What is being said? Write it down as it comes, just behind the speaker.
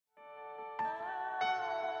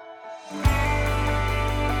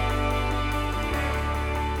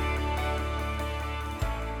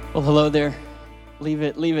Well, hello there. Leave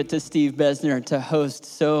it to Steve Besner to host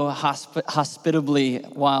so hospitably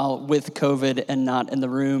while with COVID and not in the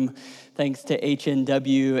room. Thanks to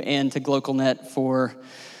HNW and to GlocalNet for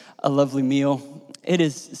a lovely meal. It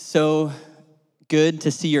is so good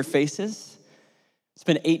to see your faces. It's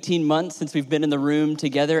been 18 months since we've been in the room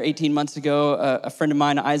together. 18 months ago, a friend of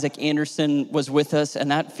mine, Isaac Anderson, was with us,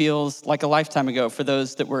 and that feels like a lifetime ago for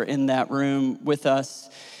those that were in that room with us.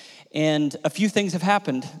 And a few things have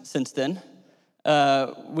happened since then.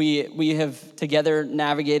 We have together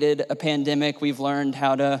navigated a pandemic. We've learned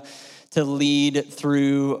how to lead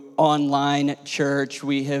through online church.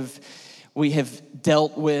 We have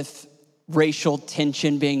dealt with racial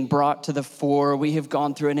tension being brought to the fore. We have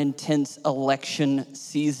gone through an intense election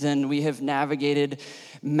season. We have navigated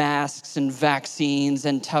masks and vaccines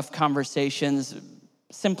and tough conversations.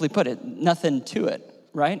 Simply put it, nothing to it,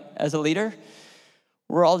 right? As a leader,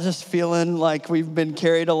 we're all just feeling like we've been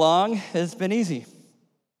carried along. It's been easy.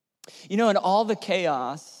 You know, in all the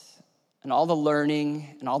chaos and all the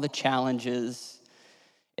learning and all the challenges,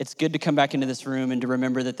 it's good to come back into this room and to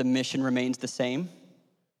remember that the mission remains the same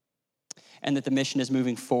and that the mission is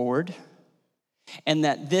moving forward and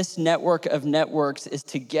that this network of networks is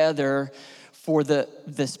together for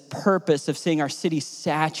this purpose of seeing our city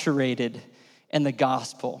saturated in the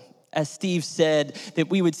gospel. As Steve said, that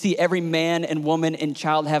we would see every man and woman and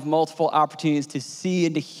child have multiple opportunities to see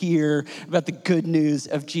and to hear about the good news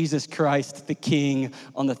of Jesus Christ, the King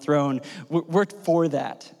on the throne. We're for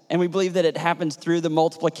that. And we believe that it happens through the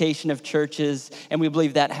multiplication of churches, and we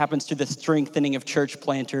believe that happens through the strengthening of church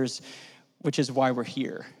planters, which is why we're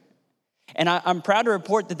here. And I'm proud to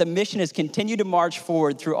report that the mission has continued to march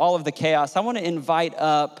forward through all of the chaos. I want to invite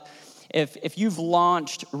up, if you've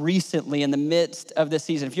launched recently in the midst of this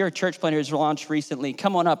season, if you're a church planter who's launched recently,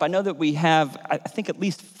 come on up. I know that we have, I think, at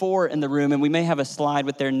least 4 in the room, and we may have a slide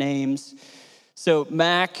with their names. So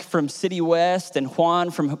Mac from City West, and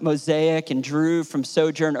Juan from Mosaic, and Drew from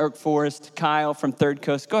Sojourn Oak Forest, Kyle from Third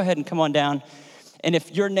Coast. Go ahead and come on down. And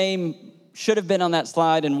if your name should have been on that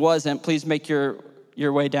slide and wasn't, please make your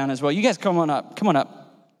way down as well. You guys come on up.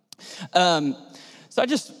 So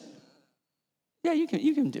you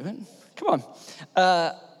can do it. Come on.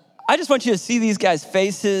 I just want you to see these guys'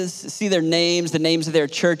 faces, see their names, the names of their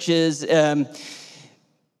churches.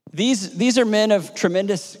 These are men of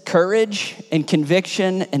tremendous courage and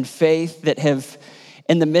conviction and faith that have,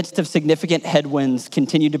 in the midst of significant headwinds,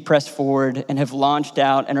 continued to press forward and have launched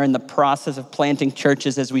out and are in the process of planting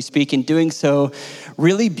churches as we speak, and doing so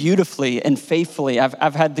really beautifully and faithfully.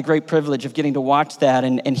 I've had the great privilege of getting to watch that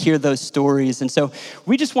and hear those stories. And so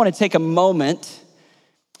we just want to take a moment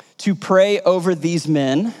to pray over these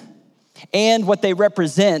men and what they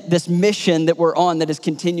represent, this mission that we're on that is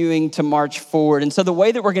continuing to march forward. And so the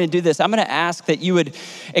way that we're going to do this, I'm going to ask that you would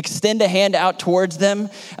extend a hand out towards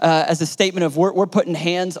them as a statement of we're putting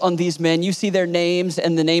hands on these men. You see their names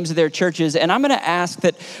and the names of their churches. And I'm going to ask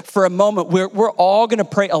that for a moment, we're all going to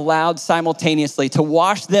pray aloud simultaneously to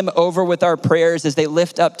wash them over with our prayers as they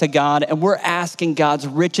lift up to God. And we're asking God's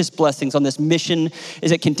richest blessings on this mission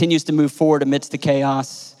as it continues to move forward amidst the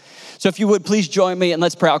chaos. So if you would, please join me and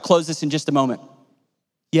let's pray. I'll close this in just a moment.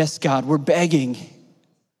 Yes, God, we're begging,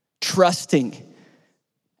 trusting,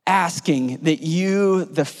 asking that you,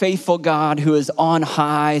 the faithful God who is on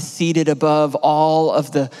high, seated above all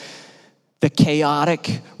of the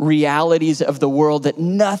chaotic realities of the world, that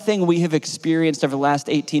nothing we have experienced over the last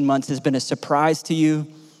 18 months has been a surprise to you.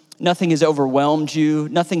 Nothing has overwhelmed you.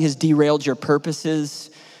 Nothing has derailed your purposes.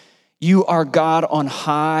 You are God on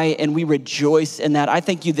high, and we rejoice in that. I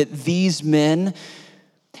thank you that these men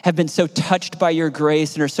have been so touched by your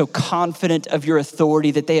grace and are so confident of your authority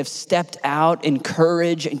that they have stepped out in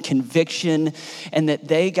courage and conviction, and that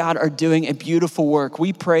they, God, are doing a beautiful work.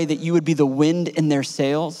 We pray that you would be the wind in their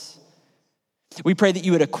sails. We pray that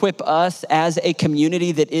you would equip us as a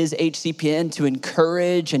community that is HCPN to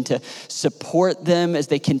encourage and to support them as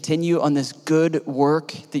they continue on this good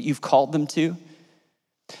work that you've called them to.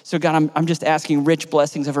 So God, I'm just asking rich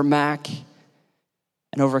blessings over Mac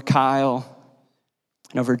and over Kyle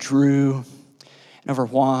and over Drew and over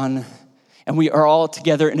Juan. And we are all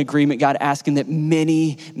together in agreement, God, asking that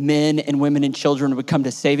many men and women and children would come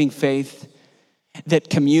to saving faith, that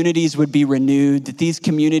communities would be renewed, that these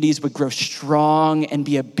communities would grow strong and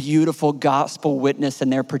be a beautiful gospel witness in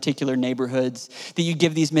their particular neighborhoods, that you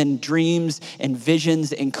give these men dreams and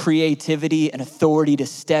visions and creativity and authority to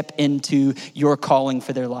step into your calling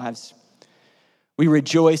for their lives. We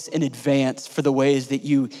rejoice in advance for the ways that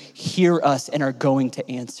you hear us and are going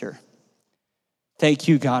to answer. Thank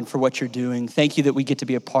you, God, for what you're doing. Thank you that we get to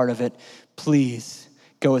be a part of it. Please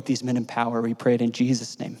go with these men in power. We pray it in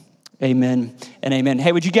Jesus' name. Amen and amen.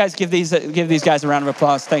 Hey, would you guys give these guys a round of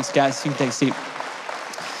applause? Thanks, guys. You can take a seat.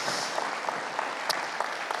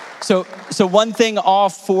 So one thing all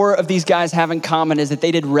four of these guys have in common is that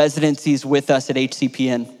they did residencies with us at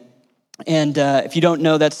HCPN. And if you don't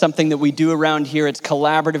know, that's something that we do around here. It's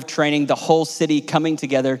collaborative training, the whole city coming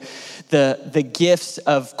together, the gifts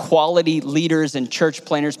of quality leaders and church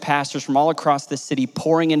planners, pastors from all across the city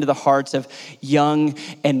pouring into the hearts of young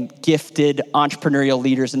and gifted entrepreneurial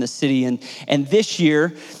leaders in the city. And this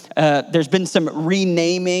year, there's been some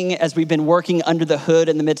renaming as we've been working under the hood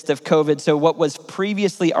in the midst of COVID. So what was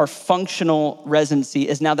previously our functional residency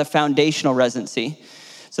is now the foundational residency.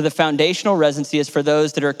 So the foundational residency is for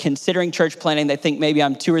those that are considering church planting. They think maybe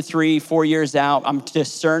I'm 2 or 3, 4 years out. I'm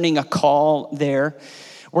discerning a call there.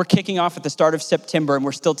 We're kicking off at the start of September, and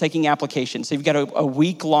we're still taking applications. So you've got a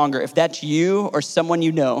week longer. If that's you or someone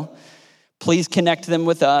you know, please connect them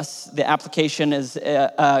with us. The application is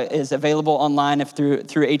available online. If through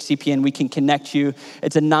HCPN, we can connect you.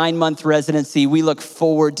 It's a 9-month residency. We look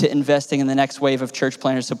forward to investing in the next wave of church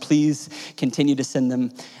planners. So please continue to send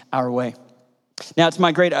them our way. Now, it's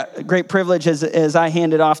my great privilege as I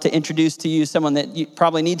hand it off to introduce to you someone that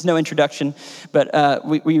probably needs no introduction, but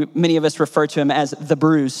many of us refer to him as the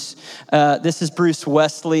Bruce. This is Bruce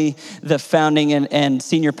Wesley, the founding and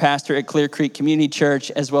senior pastor at Clear Creek Community Church,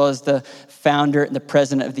 as well as the founder and the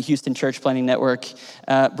president of the Houston Church Planting Network.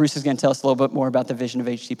 Bruce is going to tell us a little bit more about the vision of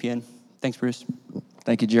HCPN. Thanks, Bruce.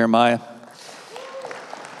 Thank you, Jeremiah.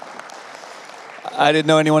 I didn't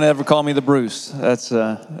know anyone ever called me the Bruce.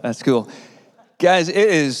 That's cool. Guys,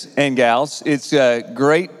 and gals, it's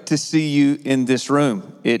great to see you in this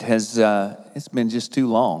room. It's been just too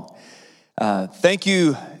long. Thank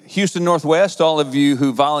you, Houston Northwest, all of you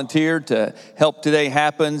who volunteered to help today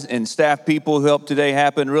happen, and staff people who helped today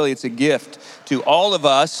happen. Really, it's a gift to all of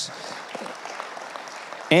us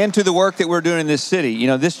and to the work that we're doing in this city. You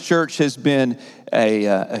know, this church has been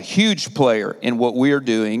a huge player in what we're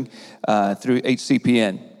doing through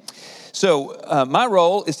HCPN. So my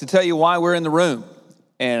role is to tell you why we're in the room.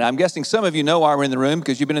 And I'm guessing some of you know why we're in the room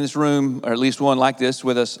because you've been in this room, or at least one like this,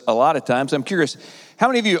 with us a lot of times. I'm curious, how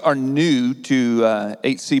many of you are new to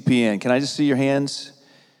HCPN? Can I just see your hands?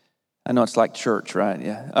 I know it's like church, right?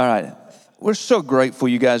 Yeah. All right. We're so grateful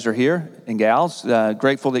you guys are here, and gals.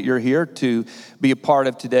 Grateful that you're here to be a part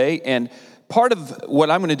of today. And part of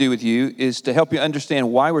what I'm going to do with you is to help you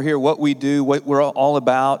understand why we're here, what we do, what we're all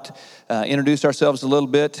about, introduce ourselves a little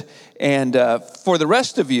bit. And for the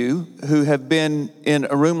rest of you who have been in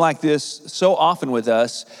a room like this so often with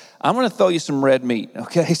us, I'm going to throw you some red meat,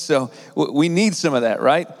 okay? So we need some of that,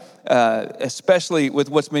 right? Especially with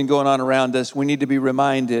what's been going on around us. We need to be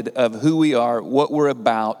reminded of who we are, what we're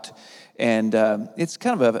about. And it's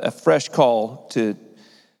kind of a fresh call to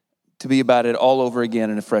be about it all over again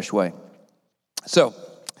in a fresh way. So,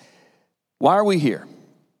 why are we here?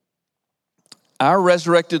 Our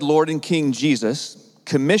resurrected Lord and King Jesus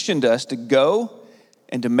commissioned us to go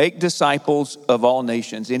and to make disciples of all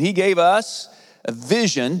nations. And he gave us a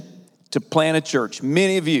vision to plant a church,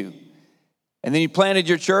 many of you. And then you planted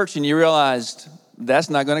your church and you realized that's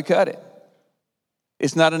not going to cut it.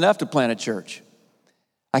 It's not enough to plant a church.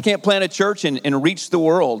 I can't plant a church and reach the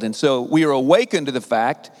world. And so we are awakened to the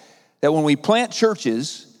fact that when we plant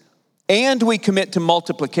churches and we commit to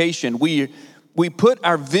multiplication, we put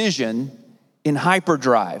our vision in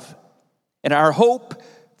hyperdrive. And our hope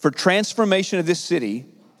for transformation of this city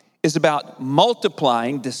is about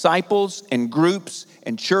multiplying disciples and groups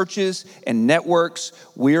and churches and networks.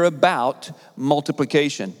 We're about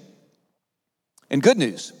multiplication. And good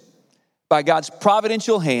news, by God's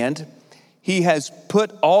providential hand, he has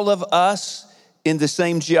put all of us in the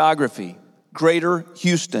same geography, Greater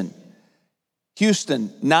Houston.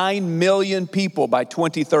 Houston, 9 million people by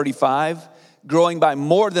 2035, growing by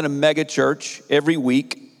more than a mega church every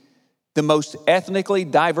week. The most ethnically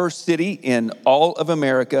diverse city in all of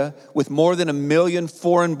America, with more than 1 million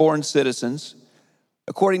foreign-born citizens.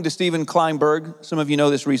 According to Stephen Kleinberg, some of you know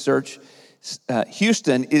this research,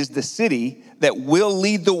 Houston is the city that will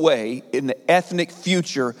lead the way in the ethnic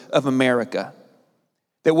future of America.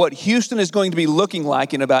 That what Houston is going to be looking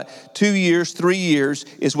like in about 2 years, 3 years,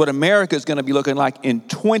 is what America is going to be looking like in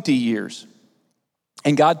 20 years.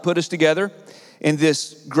 And God put us together in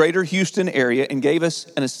this greater Houston area and gave us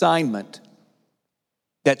an assignment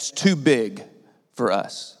that's too big for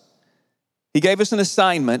us. He gave us an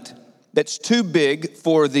assignment that's too big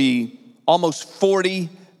for the almost 40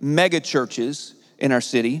 mega churches in our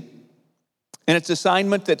city. And it's an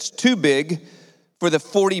assignment that's too big for the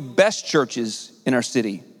 40 best churches in our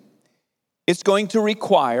city. It's going to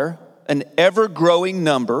require an ever-growing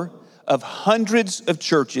number of hundreds of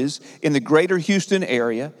churches in the greater Houston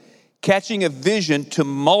area, catching a vision to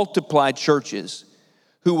multiply churches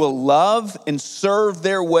who will love and serve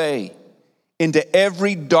their way into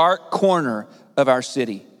every dark corner of our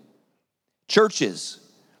city. Churches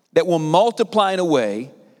that will multiply in a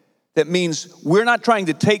way that means we're not trying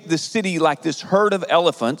to take the city like this herd of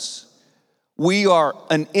elephants. We are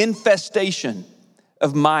an infestation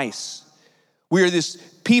of mice. We are this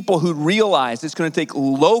people who realize it's going to take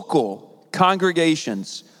local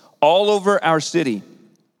congregations all over our city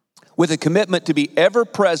with a commitment to be ever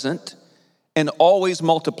present and always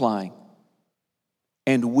multiplying.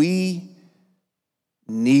 And we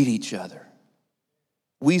need each other.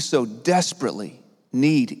 We so desperately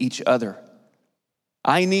need each other.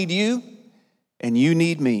 I need you, and you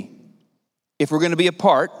need me, if we're going to be a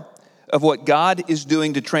part of what God is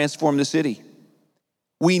doing to transform the city.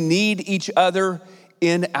 We need each other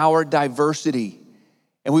in our diversity,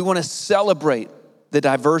 and we want to celebrate the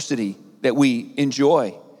diversity that we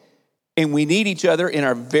enjoy. And we need each other in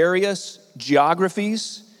our various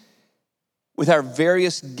geographies, with our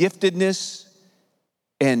various giftedness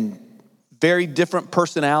and very different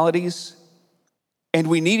personalities. And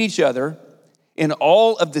we need each other in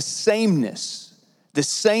all of the sameness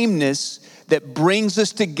that brings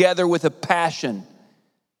us together with a passion.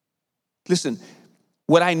 Listen,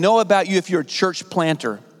 what I know about you if you're a church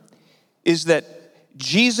planter is that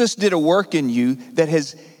Jesus did a work in you that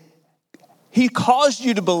He caused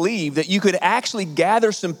you to believe that you could actually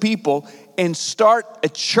gather some people and start a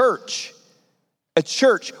church,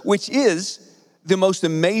 which is the most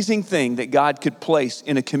amazing thing that God could place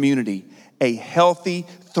in a community, a healthy,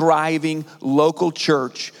 thriving local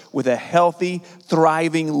church with a healthy,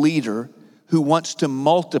 thriving leader who wants to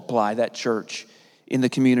multiply that church in the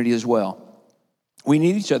community as well. We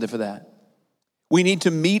need each other for that. We need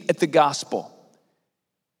to meet at the gospel.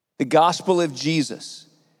 The gospel of Jesus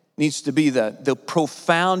needs to be the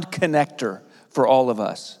profound connector for all of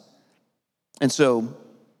us. And so,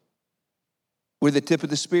 we're the tip of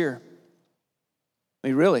the spear. I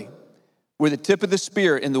mean, really, we're the tip of the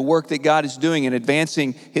spear in the work that God is doing in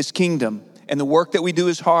advancing His kingdom. And the work that we do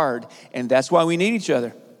is hard, and that's why we need each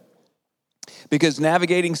other. Because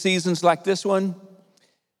navigating seasons like this one,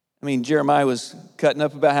 I mean, Jeremiah was cutting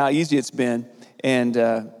up about how easy it's been, and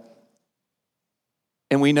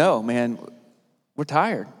we know, man, we're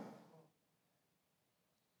tired.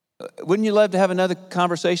 Wouldn't you love to have another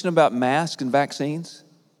conversation about masks and vaccines?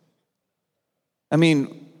 I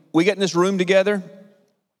mean, we get in this room together,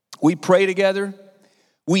 we pray together,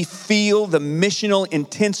 we feel the missional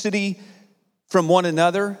intensity from one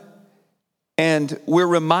another, and we're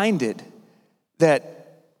reminded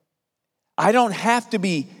that I don't have to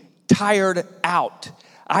be tired out.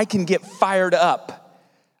 I can get fired up.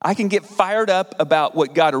 I can get fired up about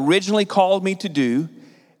what God originally called me to do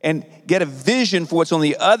and get a vision for what's on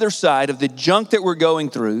the other side of the junk that we're going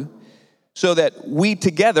through so that we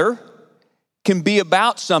together can be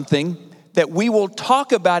about something that we will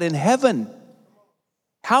talk about in heaven.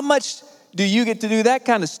 How much do you get to do that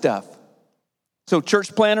kind of stuff? So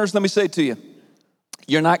church planners, let me say to you,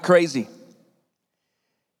 you're not crazy.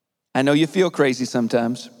 I know you feel crazy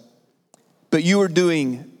sometimes, but you are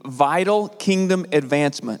doing vital kingdom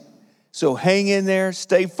advancement. So hang in there,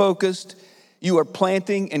 stay focused. You are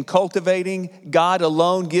planting and cultivating. God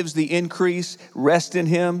alone gives the increase. Rest in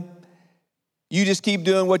Him. You just keep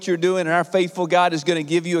doing what you're doing, and our faithful God is going to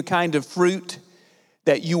give you a kind of fruit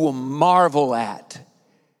that you will marvel at.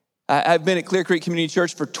 I've been at Clear Creek Community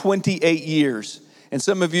Church for 28 years. And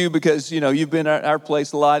some of you, because you've been at our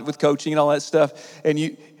place a lot with coaching and all that stuff, and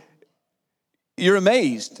you're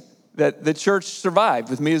amazed that the church survived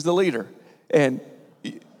with me as the leader. And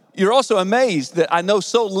you're also amazed that I know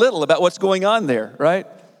so little about what's going on there, right?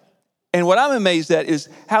 And what I'm amazed at is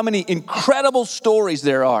how many incredible stories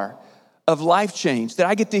there are of life change that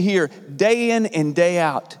I get to hear day in and day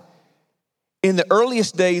out. In the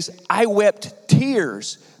earliest days, I wept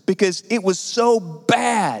tears because it was so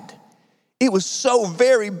bad. It was so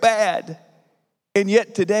very bad. And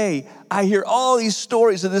yet today, I hear all these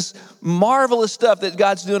stories of this marvelous stuff that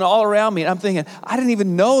God's doing all around me. And I'm thinking, I didn't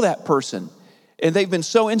even know that person. And they've been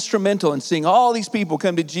so instrumental in seeing all these people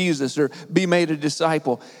come to Jesus or be made a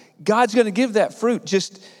disciple. God's going to give that fruit.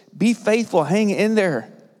 Just be faithful. Hang in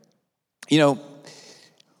there.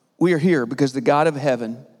 We are here because the God of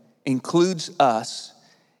heaven includes us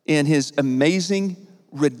in His amazing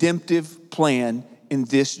redemptive plan in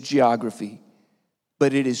this geography.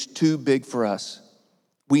 But it is too big for us.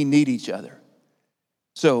 We need each other.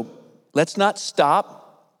 So let's not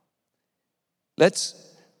stop. Let's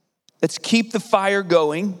keep the fire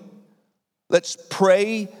going Let's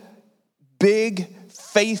pray big,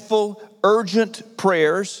 faithful, urgent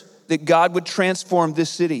prayers that God would transform this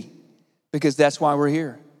city, because that's why we're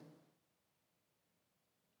here.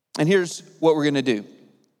 And here's what we're going to do.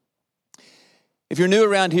 If you're new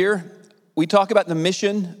around here, we talk about the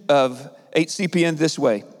mission of HCPN this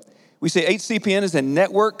way. We say HCPN is a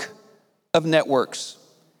network of networks.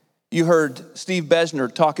 You heard Steve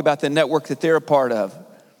Besner talk about the network that they're a part of.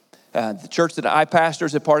 The church that I pastor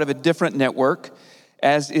is a part of a different network,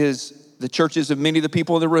 as is the churches of many of the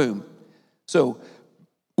people in the room. So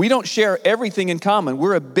we don't share everything in common.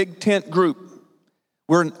 We're a big tent group.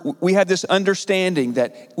 We have this understanding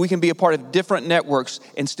that we can be a part of different networks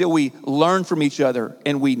and still we learn from each other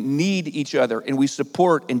and we need each other and we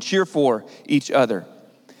support and cheer for each other.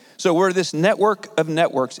 So we're this network of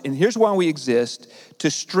networks, and here's why we exist: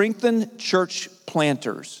 to strengthen church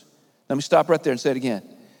planters. Let me stop right there and say it again.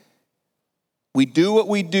 We do what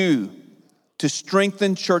we do to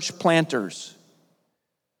strengthen church planters,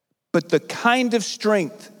 but the kind of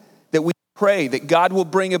strength that we pray that God will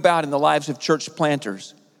bring about in the lives of church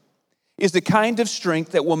planters is the kind of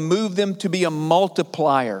strength that will move them to be a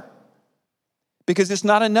multiplier, because it's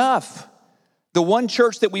not enough. The one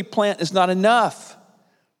church that we plant is not enough.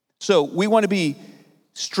 So we want to be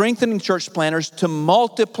strengthening church planters to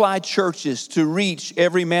multiply churches to reach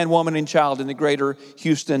every man, woman, and child in the greater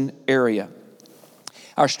Houston area.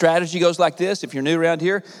 Our strategy goes like this. If you're new around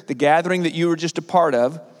here, the gathering that you were just a part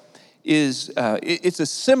of is it's a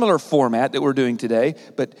similar format that we're doing today,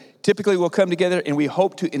 but typically we'll come together and we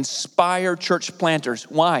hope to inspire church planters.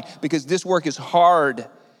 Why? Because this work is hard,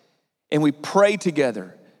 and we pray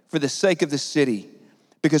together for the sake of the city.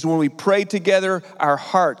 Because when we pray together, our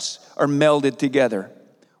hearts are melded together.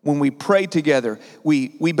 When we pray together, we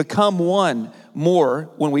become one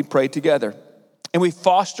more when we pray together. And we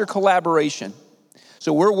foster collaboration.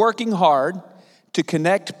 So we're working hard to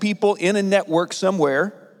connect people in a network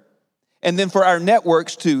somewhere, and then for our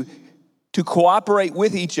networks to cooperate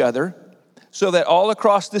with each other so that all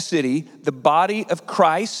across the city, the body of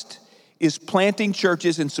Christ is planting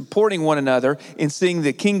churches and supporting one another and seeing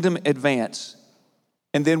the kingdom advance.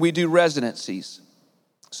 And then we do residencies.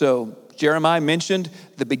 So Jeremiah mentioned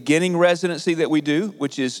the beginning residency that we do,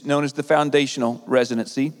 which is known as the foundational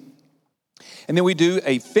residency. And then we do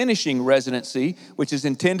a finishing residency, which is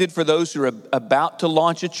intended for those who are about to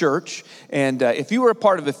launch a church. And if you were a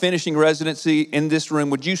part of a finishing residency in this room,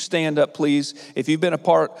 would you stand up, please? If you've been a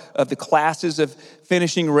part of the classes of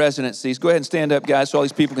finishing residencies, go ahead and stand up, guys, so all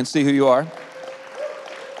these people can see who you are.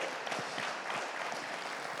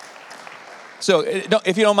 So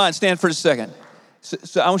if you don't mind, stand for a second.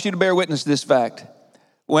 So I want you to bear witness to this fact.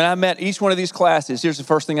 When I met each one of these classes, here's the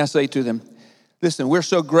first thing I say to them. Listen, we're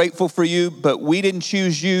so grateful for you, but we didn't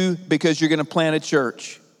choose you because you're going to plant a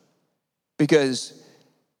church. Because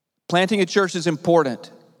planting a church is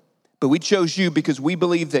important, but we chose you because we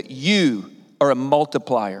believe that you are a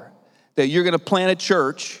multiplier, that you're going to plant a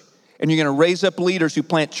church and you're going to raise up leaders who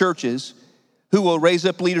plant churches, who will raise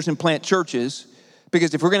up leaders and plant churches.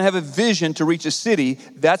 Because if we're going to have a vision to reach a city,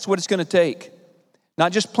 that's what it's going to take.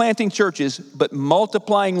 Not just planting churches, but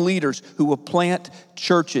multiplying leaders who will plant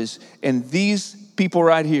churches. And these people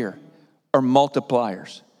right here are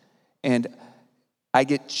multipliers. And I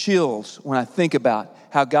get chills when I think about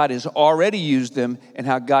how God has already used them and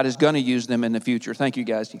how God is going to use them in the future. Thank you,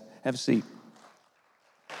 guys. Have a seat.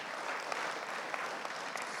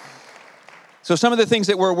 So some of the things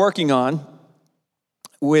that we're working on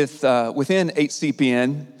within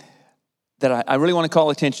HCPN that I really want to call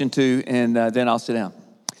attention to, and then I'll sit down.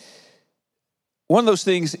 One of those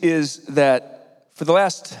things is that for the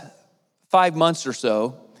last 5 months or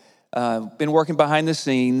so, been working behind the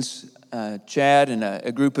scenes, Chad and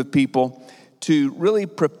a group of people, to really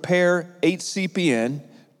prepare HCPN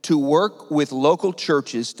to work with local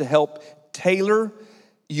churches to help tailor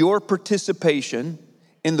your participation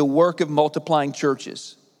in the work of multiplying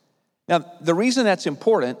churches. Now, the reason that's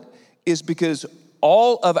important is because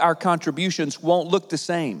all of our contributions won't look the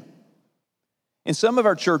same. In some of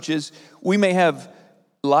our churches, we may have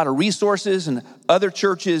a lot of resources, and other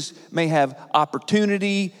churches may have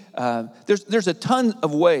opportunity. There's a ton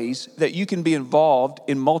of ways that you can be involved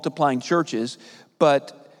in multiplying churches,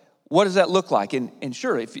 but what does that look like? And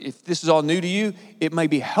sure, if this is all new to you, it may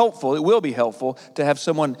be helpful, it will be helpful to have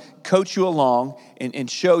someone coach you along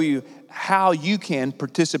and show you how you can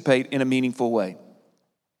participate in a meaningful way.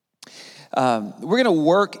 We're going to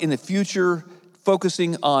work in the future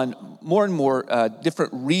focusing on more and more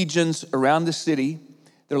different regions around the city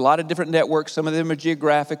There are a lot of different networks. Some of them are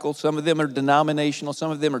geographical. Some of them are denominational.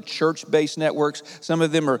 Some of them are church-based networks. Some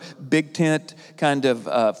of them are big tent kind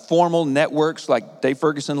of formal networks like Dave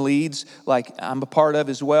Ferguson leads, like I'm a part of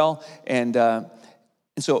as well. And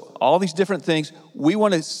so all these different things, we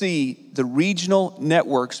want to see the regional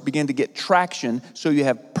networks begin to get traction so you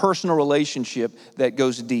have personal relationship that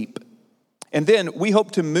goes deep. And then we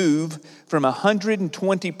hope to move from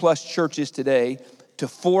 120 plus churches today to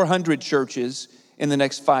 400 churches in the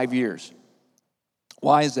next 5 years.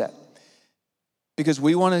 Why is that? Because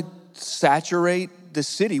we want to saturate the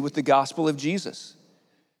city with the gospel of Jesus.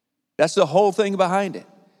 That's the whole thing behind it.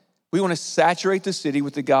 We want to saturate the city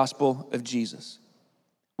with the gospel of Jesus.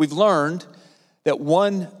 We've learned that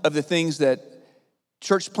one of the things that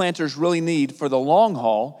church planters really need for the long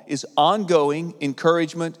haul is ongoing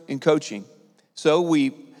encouragement and coaching. So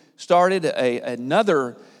we started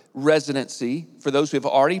another residency for those who have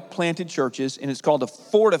already planted churches, and it's called a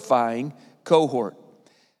fortifying cohort.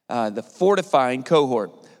 The fortifying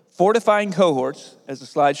cohort. Fortifying cohorts, as the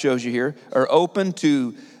slide shows you here, are open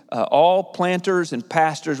to all planters and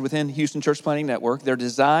pastors within Houston Church Planting Network. They're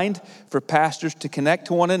designed for pastors to connect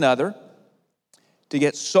to one another, to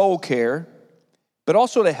get soul care, but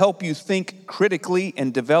also to help you think critically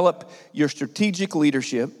and develop your strategic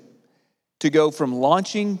leadership to go from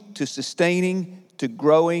launching to sustaining to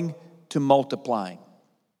growing to multiplying.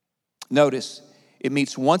 Notice, it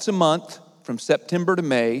meets once a month from September to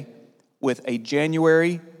May with a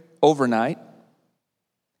January overnight.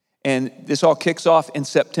 And this all kicks off in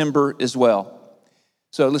September as well.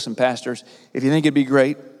 So listen, pastors, if you think it'd be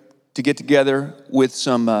great to get together with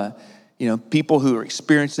some people who are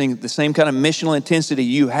experiencing the same kind of missional intensity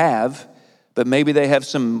you have, but maybe they have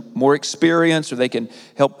some more experience, or they can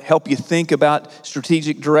help you think about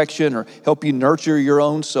strategic direction or help you nurture your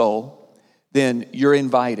own soul, then you're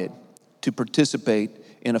invited to participate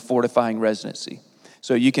in a fortifying residency.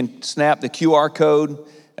 So you can snap the QR code,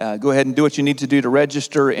 go ahead and do what you need to do to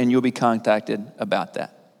register, and you'll be contacted about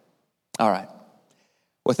that. All right.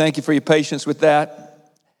 Well, thank you for your patience with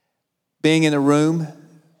that. Being in a room,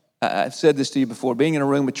 I've said this to you before, being in a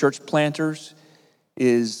room with church planters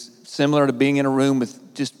is similar to being in a room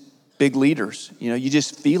with just big leaders. You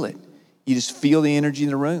just feel it. You just feel the energy in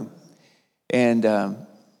the room. And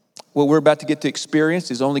what we're about to get to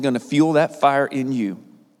experience is only going to fuel that fire in you.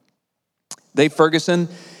 Dave Ferguson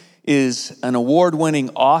is an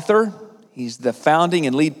award-winning author. He's the founding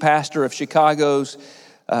and lead pastor of Chicago's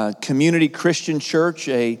Community Christian Church,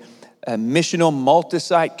 a missional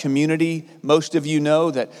multi-site community. Most of you know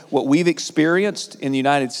that what we've experienced in the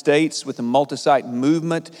United States with the multi-site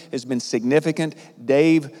movement has been significant.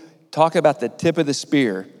 Dave, talk about the tip of the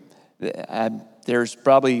spear. There's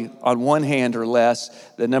probably on one hand or less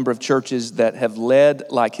the number of churches that have led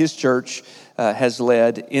like his church has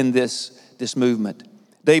led in this movement.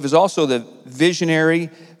 Dave is also the visionary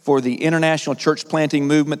for the international church planting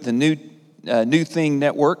movement, the New Thing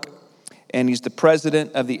Network, and he's the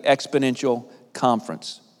president of the Exponential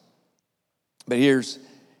Conference. But here's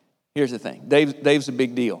the thing. Dave's a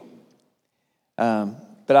big deal.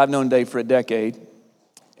 But I've known Dave for a decade,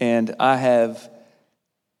 and I've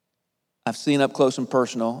seen up close and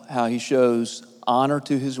personal how he shows honor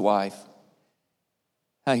to his wife,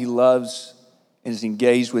 how he loves and is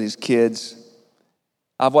engaged with his kids.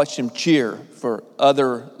 I've watched him cheer for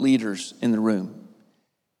other leaders in the room,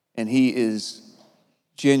 and he is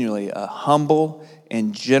genuinely a humble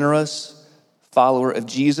and generous follower of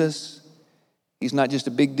Jesus. He's not just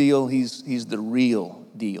a big deal, he's the real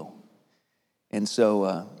deal. And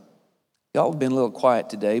so y'all have been a little quiet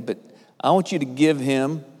today, but I want you to give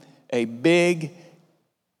him a big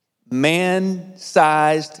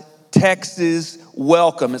man-sized Texas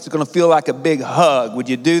welcome. It's going to feel like a big hug. Would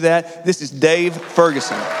you do that? This is Dave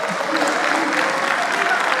Ferguson.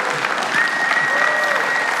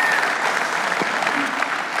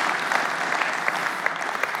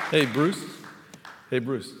 Hey, Bruce. Hey,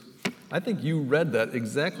 Bruce. I think you read that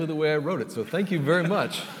exactly the way I wrote it, so thank you very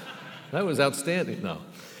much. That was outstanding. No.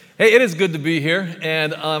 Hey, it is good to be here,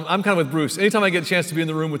 and I'm kind of with Bruce. Anytime I get a chance to be in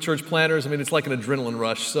the room with church planters, it's like an adrenaline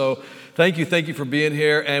rush. So thank you for being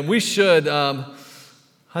here. And we should, I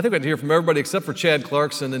think we have to hear from everybody except for Chad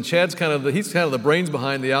Clarkson, and Chad's he's kind of the brains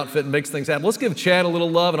behind the outfit and makes things happen. Let's give Chad a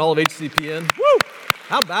little love and all of HCPN. Woo!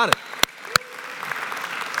 How about it?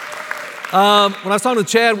 When I was talking to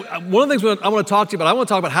Chad, one of the things I want to talk to you about, I want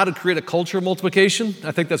to talk about how to create a culture of multiplication.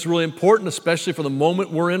 I think that's really important, especially for the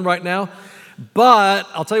moment we're in right now. But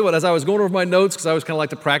I'll tell you what, as I was going over my notes, because I always kind of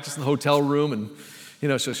like to practice in the hotel room and,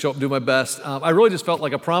 so show up and do my best, I really just felt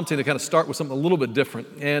like a prompting to kind of start with something a little bit different.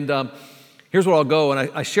 And Here's where I'll go,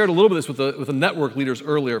 and I shared a little bit of this with the network leaders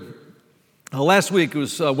earlier. Last week, it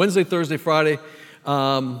was Wednesday, Thursday, Friday.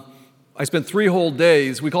 I spent 3 whole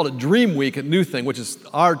days. We called it Dream Week at New Thing, which is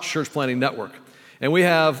our church planting network. And we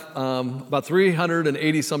have about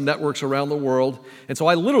 380 some networks around the world. And so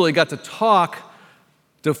I literally got to talk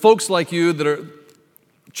to folks like you that are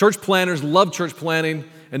church planners, love church planting,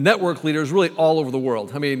 and network leaders really all over the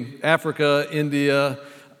world. I mean, Africa, India,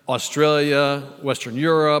 Australia, Western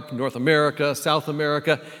Europe, North America, South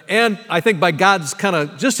America. And I think by God's kind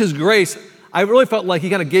of, just His grace, I really felt like He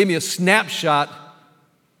kind of gave me a snapshot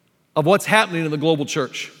of what's happening in the global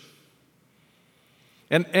church.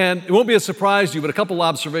 And it won't be a surprise to you, but a couple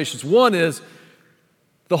observations. One is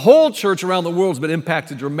the whole church around the world has been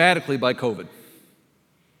impacted dramatically by COVID.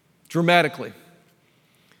 Dramatically.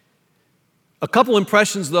 A couple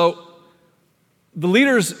impressions, though. The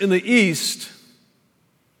leaders in the East,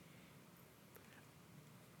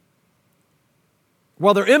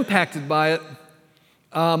 while they're impacted by it,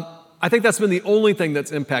 I think that's been the only thing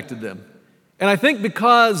that's impacted them. And I think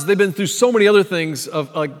because they've been through so many other things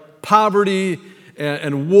of like poverty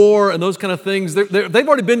and war and those kind of things, they've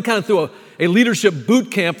already been kind of through a leadership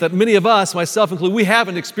boot camp that many of us, myself included, we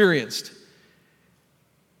haven't experienced.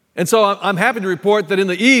 And so I'm happy to report that in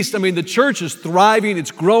the East, I mean, the church is thriving,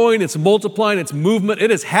 it's growing, it's multiplying, it's movement,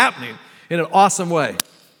 it is happening in an awesome way.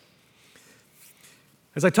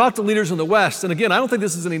 As I talk to leaders in the West, and again, I don't think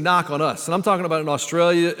this is any knock on us, and I'm talking about in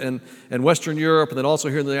Australia and Western Europe, and then also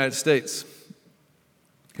here in the United States.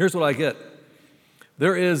 Here's what I get.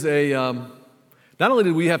 There is not only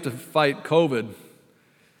did we have to fight COVID,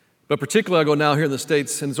 but particularly I go now here in the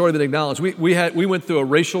States, and it's already been acknowledged, we went through a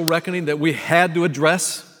racial reckoning that we had to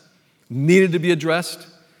address, needed to be addressed.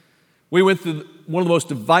 We went through one of the most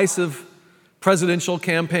divisive presidential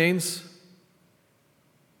campaigns.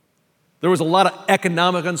 There was a lot of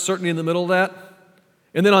economic uncertainty in the middle of that.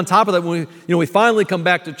 And then on top of that, when we finally come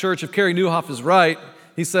back to church, if Kerry Newhoff is right,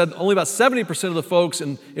 he said only about 70% of the folks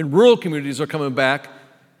in rural communities are coming back,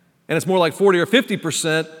 and it's more like 40 or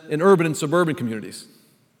 50% in urban and suburban communities.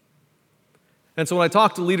 And so when I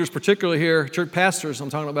talk to leaders, particularly here, church pastors I'm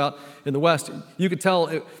talking about in the West, you could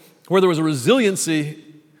tell where there was a resiliency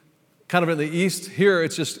kind of in the East, here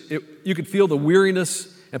it's just, you could feel the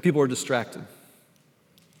weariness and people are distracted.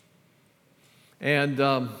 And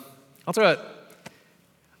I'll tell you what,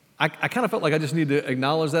 I kind of felt like I just need to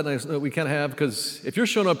acknowledge that we kind of have, because if you're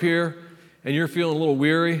showing up here and you're feeling a little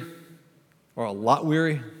weary or a lot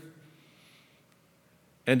weary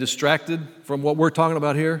and distracted from what we're talking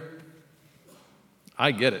about here,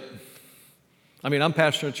 I get it. I mean, I'm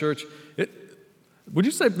pastoring a church. Would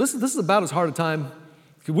you say this is about as hard a time?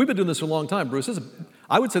 We've been doing this for a long time, Bruce.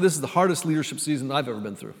 I would say this is the hardest leadership season I've ever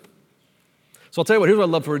been through. So I'll tell you what, here's what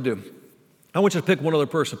I'd love for you to do. I want you to pick one other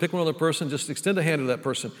person. Pick one other person, just extend a hand to that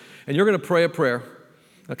person. And you're going to pray a prayer,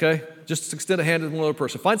 okay? Just extend a hand to one other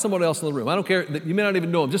person. Find someone else in the room. I don't care. You may not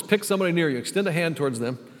even know them. Just pick somebody near you. Extend a hand towards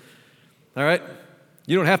them, all right?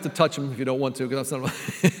 You don't have to touch them if you don't want to, because that's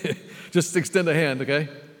not just extend a hand, okay?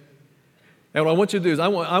 And what I want you to do is I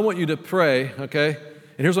want you to pray, okay?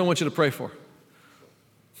 And here's what I want you to pray for.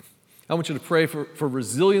 I want you to pray for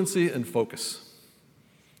resiliency and focus.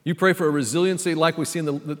 You pray for a resiliency like we see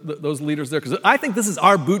in those leaders there, because I think this is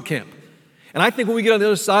our boot camp. And I think when we get on the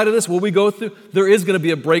other side of this, what we go through, there is going to be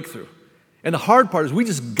a breakthrough. And the hard part is we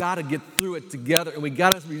just got to get through it together, and we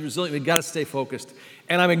got to be resilient, we got to stay focused.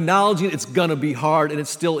 And I'm acknowledging it's going to be hard, and it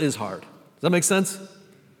still is hard. Does that make sense?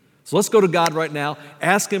 So let's go to God right now,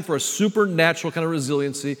 ask Him for a supernatural kind of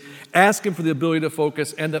resiliency, ask Him for the ability to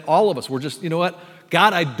focus, and that all of us, we're just, you know what?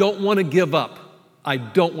 God, I don't want to give up. I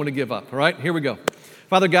don't want to give up, all right? Here we go.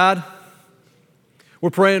 Father God, we're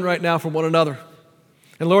praying right now for one another.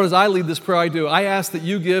 And Lord, as I lead this prayer, I ask that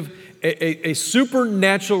you give a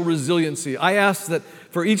supernatural resiliency. I ask that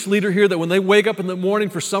for each leader here, that when they wake up in the morning,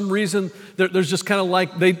 for some reason, there's just kind of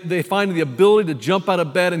like they find the ability to jump out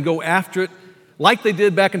of bed and go after it, like they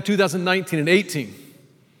did back in 2019 and 18.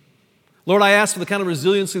 Lord, I ask for the kind of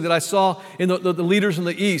resiliency that I saw in the leaders in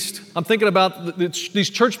the East. I'm thinking about these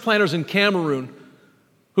church planners in Cameroon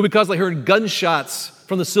who, because they heard gunshots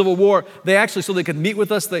from the Civil War, they actually, so they could meet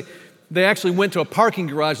with us, they actually went to a parking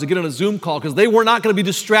garage to get on a Zoom call because they were not going to be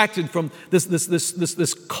distracted from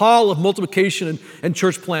this call of multiplication and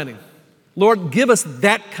church planting. Lord, give us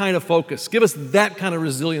that kind of focus. Give us that kind of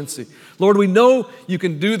resiliency. Lord, we know you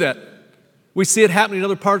can do that. We see it happening in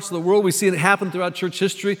other parts of the world. We see it happen throughout church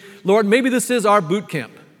history. Lord, maybe this is our boot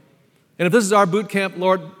camp. And if this is our boot camp,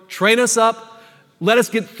 Lord, train us up. Let us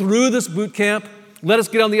get through this boot camp. Let us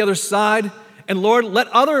get on the other side. And Lord, let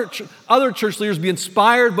other church leaders be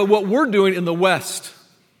inspired by what we're doing in the West.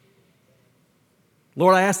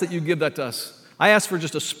 Lord, I ask that you give that to us. I ask for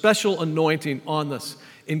just a special anointing on this.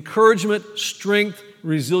 Encouragement, strength,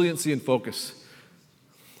 resiliency, and focus.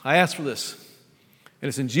 I ask for this. And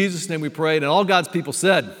it's in Jesus' name we pray. And all God's people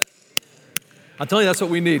said, I'll tell you, that's what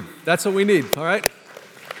we need. That's what we need, all right?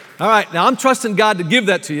 All right, now I'm trusting God to give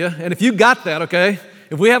that to you. And if you got that, okay,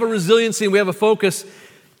 if we have a resiliency and we have a focus,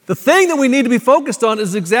 the thing that we need to be focused on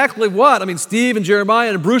is exactly what? I mean, Steve and Jeremiah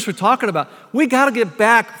and Bruce were talking about. We got to get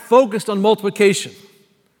back focused on multiplication.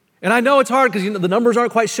 And I know it's hard because the numbers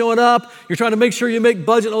aren't quite showing up. You're trying to make sure you make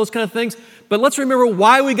budget, all those kind of things. But let's remember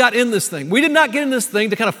why we got in this thing. We did not get in this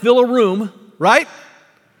thing to kind of fill a room, right?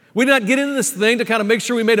 We did not get into this thing to kind of make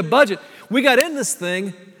sure we made a budget. We got in this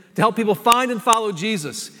thing to help people find and follow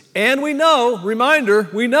Jesus. And we know, reminder,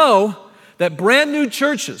 we know that brand new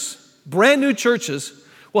churches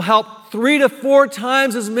will help 3 to 4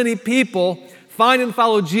 times as many people find and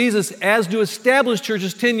follow Jesus as do established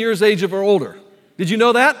churches 10 years age or older. Did you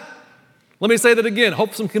know that? Let me say that again.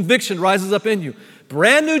 Hope some conviction rises up in you.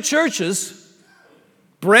 Brand new churches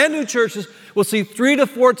will see 3 to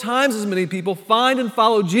 4 times as many people find and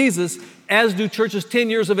follow Jesus as do churches 10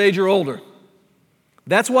 years of age or older.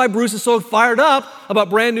 That's why Bruce is so fired up about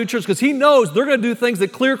brand new churches, because he knows they're going to do things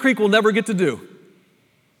that Clear Creek will never get to do.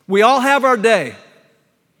 We all have our day.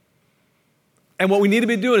 And what we need to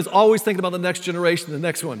be doing is always thinking about the next generation, the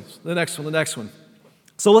next one, the next one, the next one.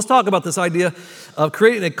 So let's talk about this idea of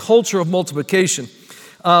creating a culture of multiplication.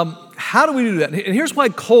 How do we do that? And here's why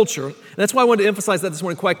culture, and that's why I wanted to emphasize that this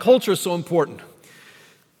morning, why culture is so important.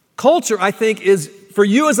 Culture, I think, is, for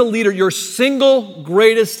you as a leader, your single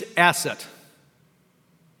greatest asset.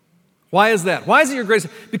 Why is that? Why is it your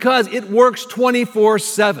greatest? Because it works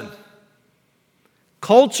 24/7.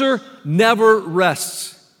 Culture never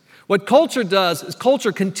rests. What culture does is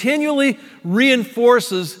culture continually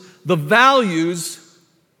reinforces the values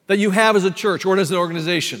that you have as a church or as an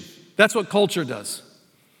organization. That's what culture does.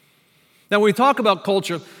 Now, when we talk about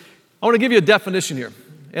culture, I want to give you a definition here.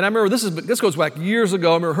 And I remember this goes back years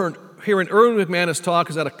ago. I remember hearing Erwin McManus talk.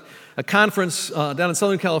 He was at a conference down in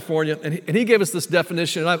Southern California, and he gave us this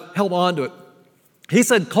definition, and I've held on to it. He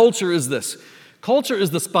said culture is this. Culture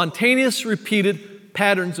is the spontaneous, repeated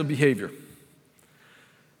patterns of behavior.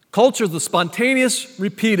 Culture is the spontaneous,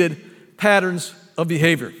 repeated patterns of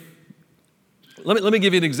behavior. Let me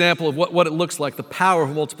give you an example of what it looks like, the power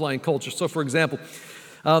of multiplying culture. So, for example,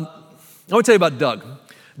 I want to tell you about Doug.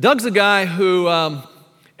 Doug's a guy who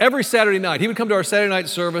every Saturday night, he would come to our Saturday night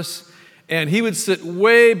service, and he would sit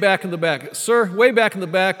way back in the back. Sir, way back in the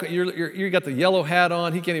back, you got the yellow hat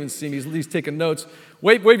on. He can't even see me. He's taking notes.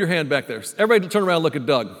 Wave your hand back there. Everybody turn around and look at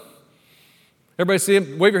Doug. Everybody see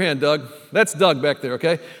him? Wave your hand, Doug. That's Doug back there,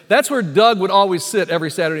 okay? That's where Doug would always sit every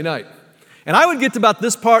Saturday night. And I would get to about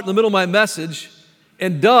this part in the middle of my message,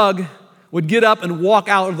 and Doug would get up and walk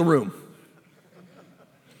out of the room.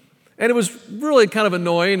 And it was really kind of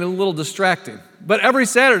annoying and a little distracting. But every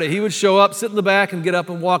Saturday, he would show up, sit in the back, and get up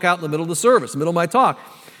and walk out in the middle of the service, the middle of my talk.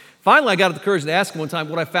 Finally, I got the courage to ask him one time.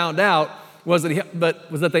 What I found out was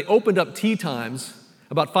that they opened up tea times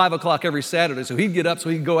about 5 o'clock every Saturday, so he'd get up so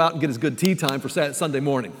he could go out and get his good tea time for Sunday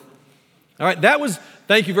morning. All right,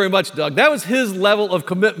 thank you very much, Doug. That was his level of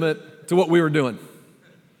commitment to what we were doing.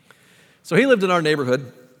 So he lived in our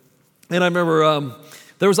neighborhood, and I remember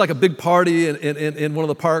there was like a big party in one of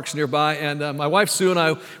the parks nearby, and my wife Sue and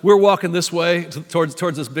I, we were walking this way towards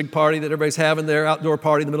this big party that everybody's having there, outdoor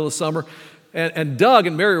party in the middle of the summer, and Doug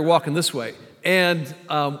and Mary were walking this way. And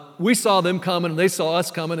we saw them coming, and they saw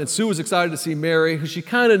us coming, and Sue was excited to see Mary, who she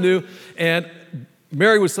kind of knew, and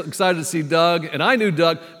Mary was excited to see Doug, and I knew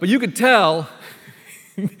Doug, but you could tell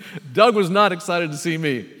Doug was not excited to see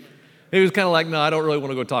me. He was kind of like, no, I don't really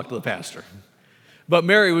want to go talk to the pastor. But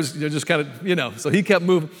Mary was just kind of, so he kept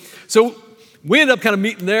moving. So we ended up kind of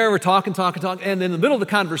meeting there, we're talking, and in the middle of the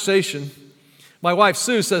conversation, my wife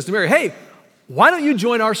Sue says to Mary, hey, why don't you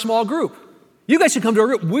join our small group? You guys should come to our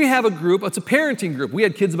group. We have a group. It's a parenting group. We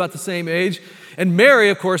had kids about the same age. And Mary,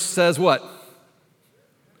 of course, says what?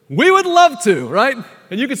 We would love to, right?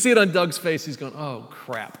 And you can see it on Doug's face. He's going, oh,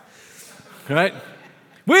 crap, right?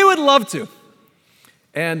 We would love to.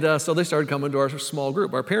 And so they started coming to our small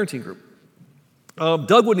group, our parenting group.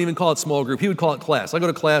 Doug wouldn't even call it small group. He would call it class. I go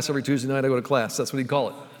to class every Tuesday night. I go to class. That's what he'd call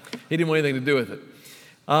it. He didn't want anything to do with it.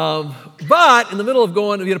 But in the middle of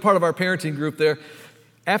going to be a part of our parenting group there,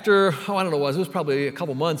 after, I don't know what it was probably a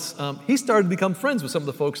couple months, he started to become friends with some of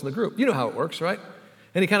the folks in the group. You know how it works, right?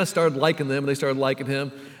 And he kind of started liking them, and they started liking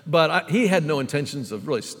him. But he had no intentions of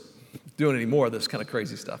really doing any more of this kind of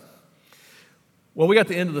crazy stuff. Well, we got to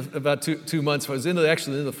the end of about 2 months. I was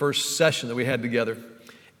actually in the first session that we had together.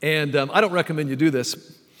 And I don't recommend you do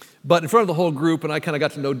this, But in front of the whole group, and I kind of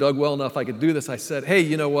got to know Doug well enough I could do this, I said, hey,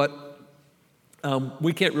 you know what?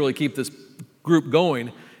 We can't really keep this group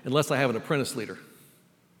going unless I have an apprentice leader.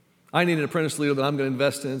 I need an apprentice leader that I'm going to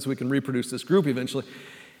invest in so we can reproduce this group eventually.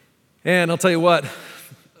 And I'll tell you what,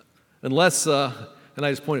 unless Doug,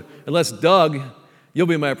 you'll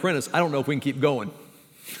be my apprentice, I don't know if we can keep going.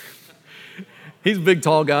 He's a big,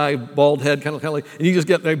 tall guy, bald head, kind of like, and you just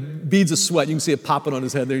get like, beads of sweat. You can see it popping on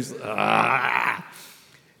his head. There's,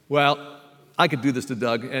 Well, I could do this to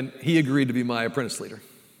Doug, and he agreed to be my apprentice leader.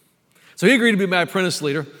 So he agreed to be my apprentice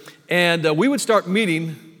leader, and we would start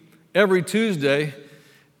meeting every Tuesday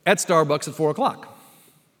at Starbucks at 4 o'clock.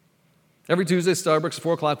 Every Tuesday, Starbucks at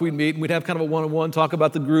 4 o'clock, we'd meet, and we'd have kind of a one-on-one, talk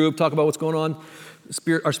about the group, talk about what's going on,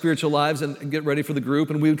 our spiritual lives, and get ready for the group,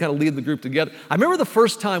 and we would kind of lead the group together. I remember the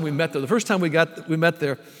first time we met there. The first time we met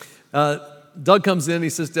there, Doug comes in, he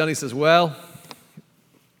sits down, he says, well,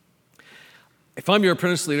 if I'm your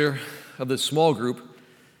apprentice leader of this small group,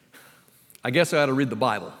 I guess I ought to read the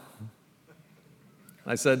Bible.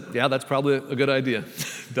 I said, yeah, that's probably a good idea,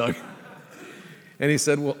 Doug. And he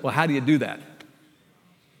said, well, how do you do that?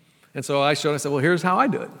 And so I said, well, here's how I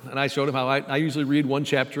do it. And I showed him how I usually read one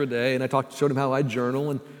chapter a day, and I showed him how I journal,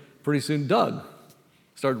 and pretty soon Doug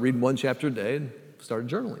started reading one chapter a day and started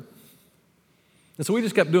journaling. And so we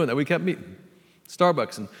just kept doing that. We kept meeting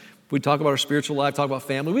Starbucks, and we'd talk about our spiritual life, talk about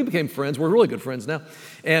family. We became friends. We're really good friends now.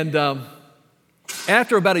 And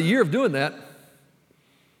after about a year of doing that,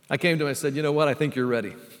 I came to him and I said, you know what, I think you're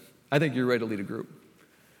ready. I think you're ready to lead a group.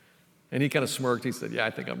 And he kind of smirked. He said, yeah, I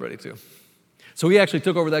think I'm ready too. So he actually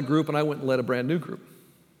took over that group, and I went and led a brand new group.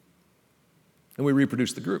 And we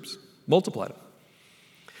reproduced the groups, multiplied them.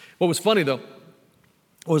 What was funny, though,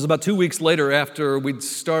 was about 2 weeks later after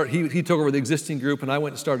he took over the existing group, and I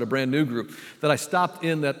went and started a brand new group, that I stopped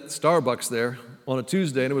in that Starbucks there on a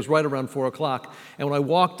Tuesday, and it was right around 4 o'clock. And when I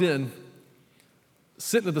walked in,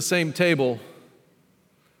 sitting at the same table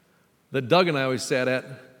that Doug and I always sat at,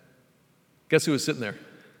 guess who was sitting there?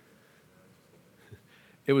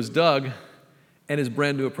 It was Doug and his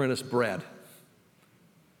brand new apprentice, Brad.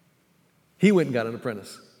 He went and got an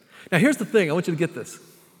apprentice. Now, here's the thing. I want you to get this.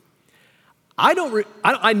 I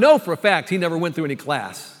know for a fact he never went through any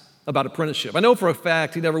class about apprenticeship. I know for a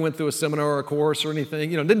fact he never went through a seminar or a course or anything,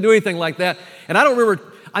 didn't do anything like that. And I don't remember,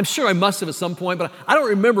 I'm sure I must have at some point, but I don't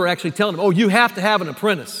remember actually telling him, oh, you have to have an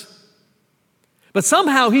apprentice. But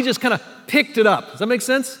somehow he just kind of picked it up. Does that make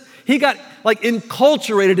sense? He got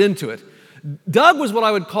enculturated into it. Doug was what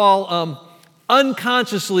I would call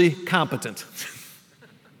unconsciously competent.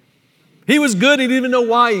 He was good, he didn't even know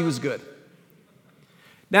why he was good.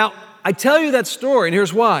 Now, I tell you that story, and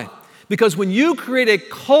here's why. Because when you create a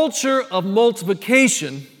culture of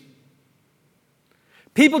multiplication,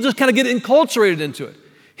 people just kind of get enculturated into it.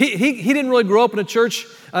 He didn't really grow up in a church,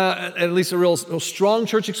 at least a real strong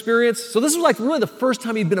church experience. So this was really the first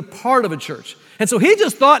time he'd been a part of a church. And so he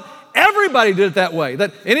just thought everybody did it that way,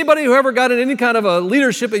 that anybody who ever got in any kind of a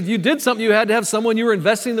leadership, if you did something, you had to have someone you were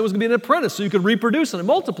investing in that was going to be an apprentice so you could reproduce it and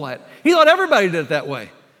multiply it. He thought everybody did it that way.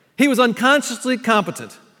 He was unconsciously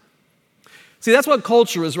competent. See, that's what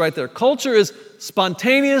culture is right there. Culture is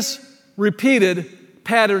spontaneous, repeated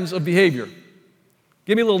patterns of behavior.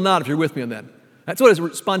 Give me a little nod if you're with me on that. That's what it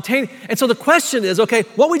is, spontaneous. And so the question is, okay,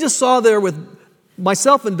 what we just saw there with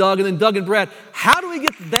myself and Doug, and then Doug and Brad, how do we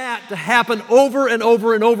get that to happen over and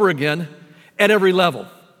over and over again at every level?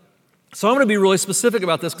 So I'm going to be really specific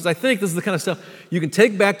about this because I think this is the kind of stuff you can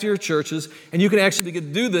take back to your churches, and you can actually begin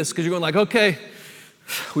to do this because you're going okay,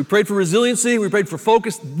 we prayed for resiliency, we prayed for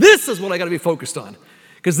focus. This is what I got to be focused on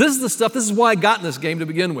because this is the stuff, this is why I got in this game to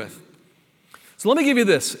begin with. So let me give you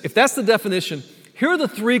this. If that's the definition, here are the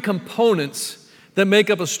three components that make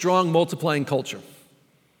up a strong multiplying culture.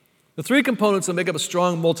 The three components that make up a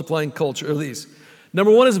strong multiplying culture are these.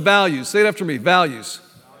 Number one is values. Say it after me, values.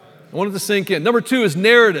 I want it to sink in. Number two is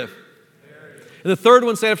narrative. And the third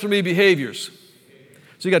one, say it after me, behaviors.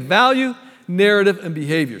 So you got value, narrative, and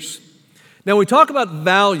behaviors. Now, when we talk about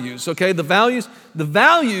values, okay, the values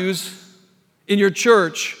in your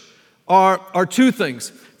church are two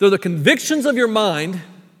things. They're the convictions of your mind,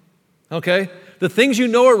 okay, the things you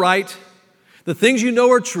know are right, the things you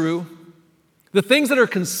know are true, the things that are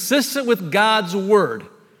consistent with God's word.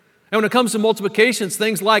 And when it comes to multiplication, it's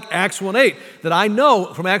things like Acts 1:8, that I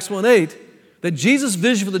know from Acts 1:8 that Jesus'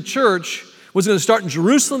 vision for the church was going to start in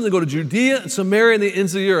Jerusalem, then go to Judea and Samaria and the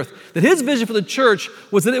ends of the earth. That his vision for the church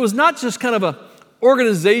was that it was not just kind of an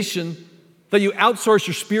organization that you outsource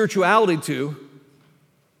your spirituality to,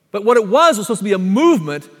 but what it was supposed to be a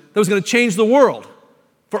movement that was going to change the world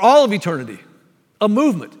for all of eternity. A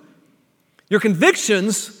movement. Your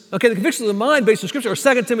convictions, okay, the convictions of the mind based on Scripture are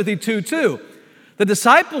 2 Timothy 2:2. The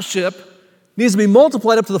discipleship needs to be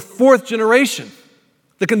multiplied up to the 4th generation.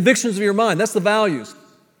 The convictions of your mind, that's the values.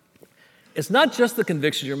 It's not just the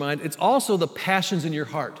convictions of your mind, it's also the passions in your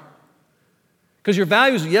heart. Because your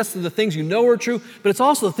values, yes, are the things you know are true, but it's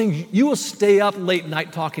also the things you will stay up late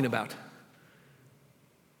night talking about.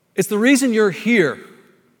 It's the reason you're here,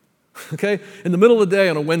 okay, in the middle of the day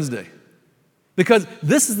on a Wednesday. Because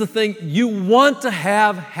this is the thing you want to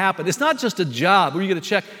have happen. It's not just a job where you get a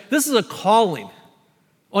check. This is a calling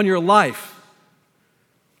on your life.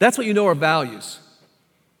 That's what you know are values.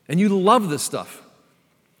 And you love this stuff.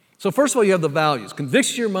 So first of all, you have the values.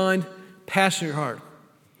 Conviction of your mind, passion of your heart.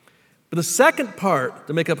 But the second part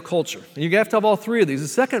to make up culture, and you have to have all three of these, the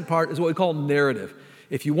second part is what we call narrative.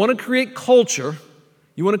 If you want to create culture,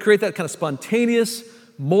 you want to create that kind of spontaneous,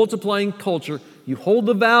 multiplying culture, you hold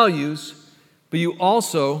the values, but you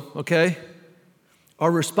also, okay, are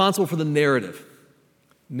responsible for the narrative.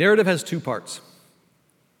 Narrative has two parts.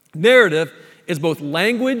 Narrative is both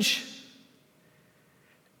language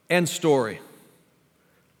and story.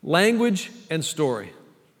 Language and story.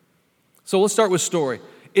 So let's start with story.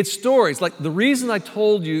 It's stories. Like the reason I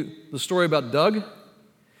told you the story about Doug,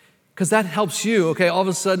 because that helps you, okay? All of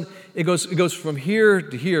a sudden, it goes from here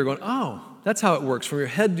to here, going, oh, that's how it works, from your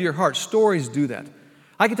head to your heart. Stories do that.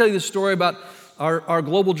 I can tell you the story about our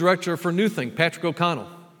global director for New Thing, Patrick O'Connell.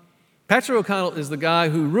 Patrick O'Connell is the guy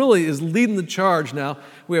who really is leading the charge now.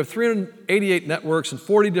 We have 388 networks in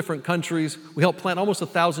 40 different countries. We helped plant almost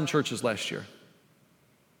 1,000 churches last year.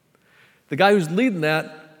 The guy who's leading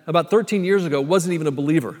that about 13 years ago wasn't even a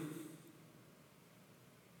believer.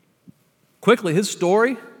 Quickly, his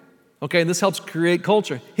story, okay, and this helps create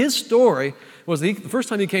culture. His story was the first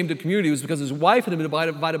time he came to community was because his wife had been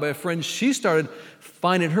invited by a friend. She started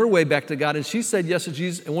finding her way back to God, and she said yes to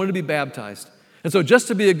Jesus and wanted to be baptized. And so just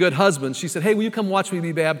to be a good husband, she said, hey, will you come watch me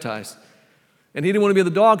be baptized? And he didn't want to be in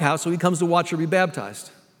the doghouse, so he comes to watch her be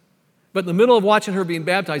baptized. But in the middle of watching her being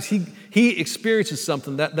baptized, he experiences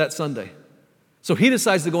something that Sunday. So he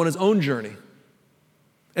decides to go on his own journey.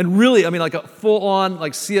 And really, like a full-on,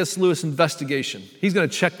 like C.S. Lewis investigation. He's going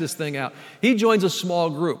to check this thing out. He joins a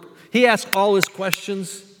small group. He asks all his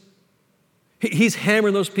questions. He's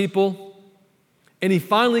hammering those people. And he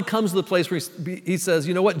finally comes to the place where he says,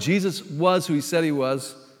 you know what? Jesus was who he said he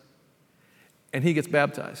was. And he gets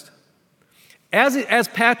baptized. As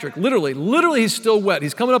Patrick, literally, he's still wet.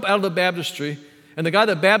 He's coming up out of the baptistry. And the guy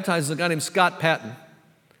that baptizes is a guy named Scott Patton.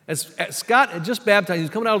 As Scott had just baptized, he's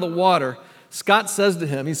coming out of the water. Scott says to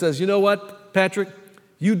him, he says, you know what, Patrick?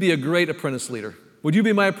 You'd be a great apprentice leader. Would you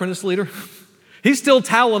be my apprentice leader? He's still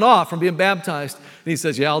toweling off from being baptized. And he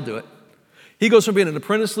says, yeah, I'll do it. He goes from being an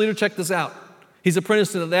apprentice leader, check this out. He's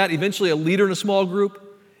apprenticed into that, eventually a leader in a small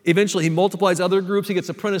group. Eventually he multiplies other groups. He gets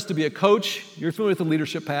apprenticed to be a coach. You're familiar with the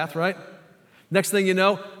leadership path, right? Next thing you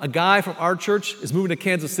know, a guy from our church is moving to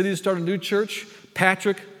Kansas City to start a new church.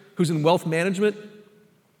 Patrick, who's in wealth management,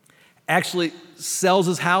 actually sells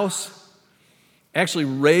his house, actually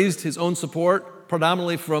raised his own support,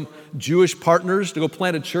 predominantly from Jewish partners, to go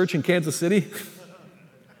plant a church in Kansas City.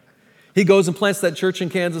 He goes and plants that church in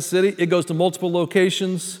Kansas City. It goes to multiple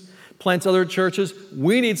locations, plants other churches.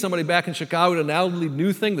 We need somebody back in Chicago to now lead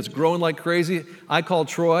New Thing that's growing like crazy. I call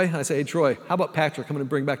Troy. I say, hey, Troy, how about Patrick coming to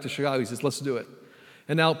bring back to Chicago? He says, let's do it.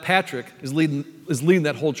 And now Patrick is leading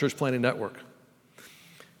that whole church planting network.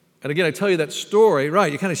 And again, I tell you that story,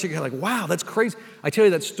 right? You kind of shake your head like, wow, that's crazy. I tell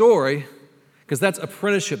you that story because that's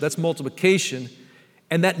apprenticeship, that's multiplication.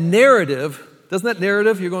 And that narrative, doesn't that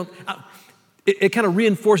narrative, you're going, it kind of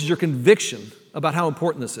reinforces your conviction about how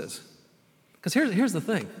important this is. Because here's the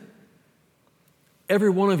thing.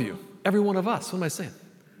 Every one of you, every one of us, what am I saying?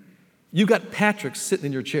 You got Patrick sitting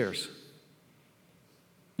in your chairs.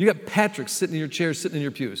 You got Patrick sitting in your chairs, sitting in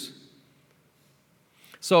your pews.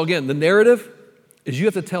 So again, the narrative is you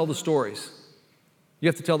have to tell the stories. You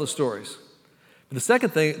have to tell the stories. But the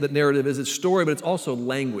second thing that narrative is, it's story, but it's also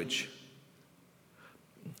language.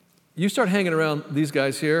 You start hanging around these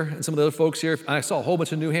guys here and some of the other folks here. I saw a whole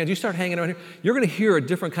bunch of new hands. You start hanging around here, you're going to hear a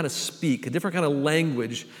different kind of speak, a different kind of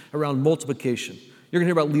language around multiplication. You're going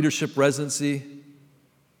to hear about leadership residency.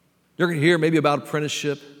 You're going to hear maybe about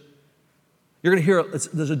apprenticeship. You're going to hear,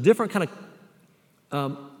 there's a different kind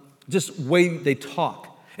of just way they talk.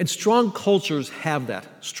 And strong cultures have that.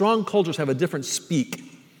 Strong cultures have a different speak.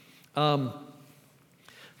 For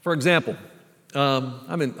example,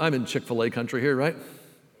 I'm in Chick-fil-A country here, right?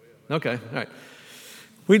 Okay, all right.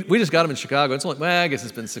 We just got them in Chicago. It's only, well, I guess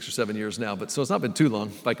it's been 6 or 7 years now, but so it's not been too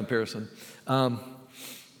long by comparison.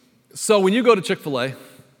 So when you go to Chick-fil-A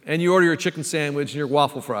and you order your chicken sandwich and your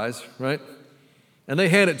waffle fries, right? and they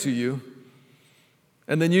hand it to you,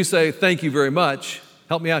 and then you say, thank you very much,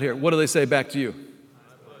 help me out here, what do they say back to you?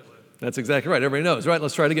 That's exactly right. Everybody knows, right?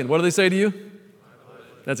 Let's try it again. What do they say to you?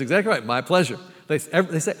 That's exactly right. My pleasure. They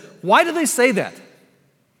say, why do they say that?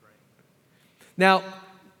 Now,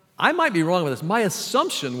 I might be wrong with this. My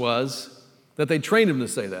assumption was that they trained him to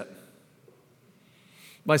say that.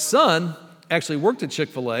 My son actually worked at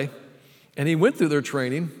Chick-fil-A, and he went through their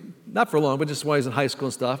training, not for long, but just while he was in high school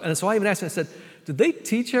and stuff. And so I even asked him, I said, did they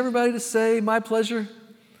teach everybody to say my pleasure?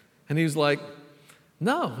 And he was like,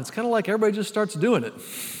 no, it's kind of like everybody just starts doing it.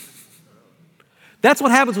 That's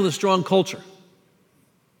what happens with a strong culture.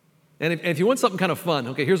 And if you want something kind of fun,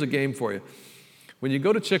 okay, here's a game for you. When you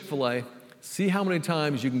go to Chick-fil-A, see how many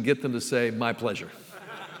times you can get them to say my pleasure.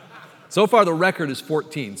 So far, the record is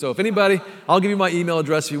 14. So if anybody, I'll give you my email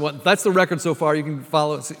address if you want. That's the record so far. You can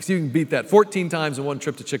follow it, so you can beat that. 14 times in one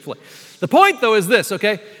trip to Chick-fil-A. The point, though, is this,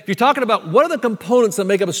 okay? If you're talking about what are the components that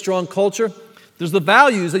make up a strong culture, there's the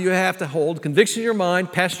values that you have to hold, conviction in your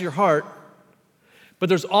mind, passion in your heart. But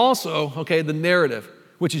there's also, okay, the narrative,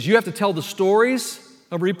 which is you have to tell the stories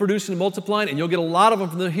of reproducing and multiplying, and you'll get a lot of them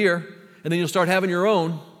from here, and then you'll start having your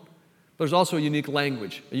own. There's also a unique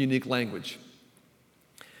language.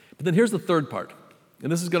 But then here's the third part,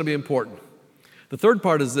 and this is going to be important. The third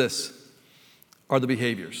part is this, are the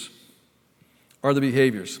behaviors.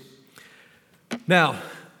 Now,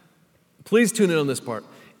 please tune in on this part.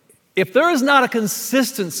 If there is not a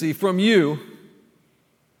consistency from you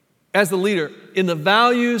as the leader in the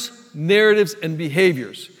values, narratives, and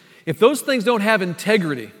behaviors, if those things don't have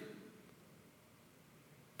integrity,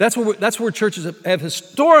 that's where churches have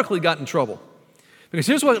historically gotten in trouble. Because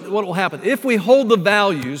here's what will happen. If we hold the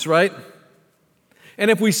values, right, and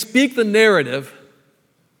if we speak the narrative,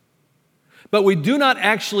 but we do not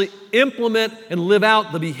actually implement and live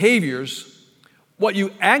out the behaviors, what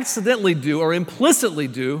you accidentally do or implicitly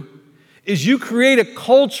do is you create a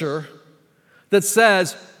culture that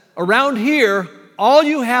says, around here, all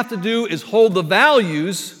you have to do is hold the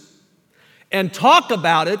values and talk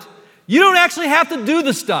about it. You don't actually have to do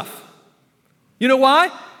the stuff. You know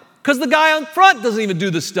why? Because the guy on front doesn't even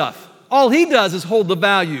do the stuff. All he does is hold the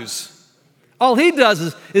values. All he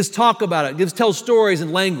does is talk about it, tell stories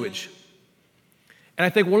and language. And I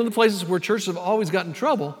think one of the places where churches have always gotten in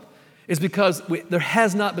trouble is because there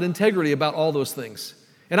has not been integrity about all those things.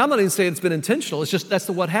 And I'm not even saying it's been intentional, it's just that's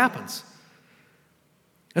what happens.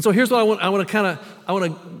 And so here's what I want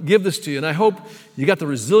to give this to you, and I hope you got the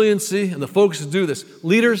resiliency and the focus to do this.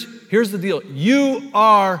 Leaders, here's the deal. You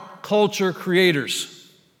are culture creators.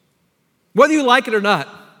 Whether you like it or not,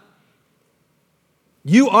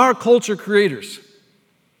 you are culture creators.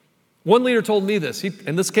 One leader told me this,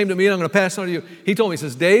 and this came to me, and I'm going to pass it on to you. He told me, he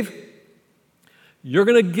says, Dave, you're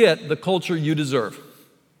going to get the culture you deserve.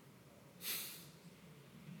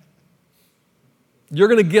 You're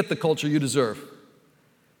going to get the culture you deserve.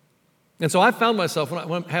 And so I found myself,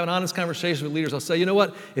 when I have an honest conversation with leaders, I'll say, you know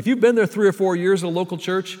what? If you've been there 3 or 4 years at a local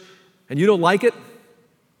church and you don't like it,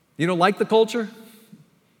 you don't like the culture,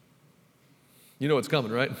 you know what's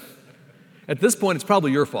coming, right? At this point, it's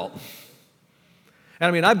probably your fault. And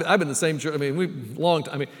I mean, I've been in the same church.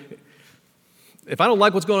 If I don't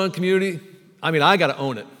like what's going on in the community, I got to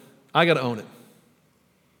own it.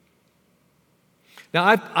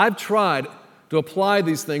 Now, I've tried to apply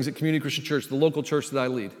these things at Community Christian Church, the local church that I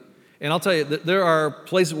lead. And I'll tell you that there are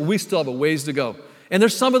places where we still have a ways to go. And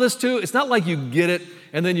there's some of this too. It's not like you get it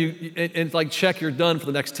and then it's like check, you're done for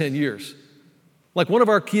the next 10 years. Like one of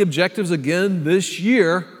our key objectives again this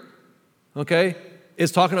year, okay,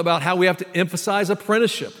 is talking about how we have to emphasize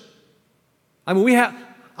apprenticeship.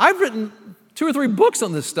 I've written 2 or 3 books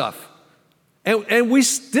on this stuff, and we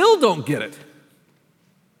still don't get it.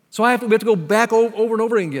 So we have to go back over and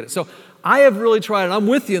over and get it. So I have really tried, and I'm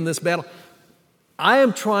with you in this battle. I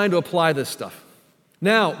am trying to apply this stuff.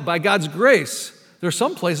 Now, by God's grace, there are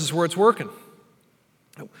some places where it's working.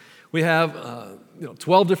 We have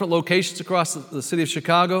 12 different locations across the city of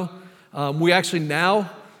Chicago. We actually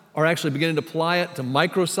now are beginning to apply it to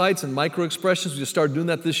microsites and micro-expressions. We just started doing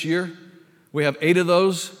that this year. We have 8 of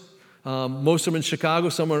those. Most of them in Chicago,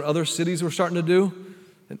 some are in other cities we're starting to do.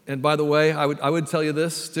 And by the way, I would tell you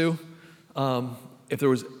this too. If there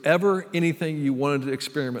was ever anything you wanted to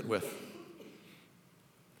experiment with,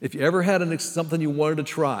 if you ever had something you wanted to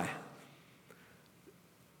try,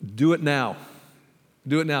 do it now.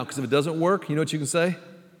 Do it now, because if it doesn't work, you know what you can say?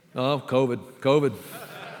 Oh, COVID.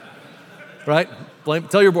 Right?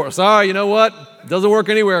 Tell your boss, sorry, you know what? It doesn't work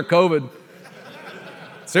anywhere, COVID.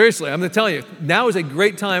 Seriously, I'm going to tell you, now is a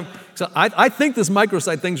great time. So I think this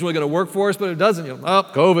microsite thing's really going to work for us, but it doesn't.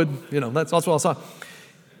 COVID, that's what I saw.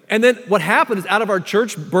 And then what happened is out of our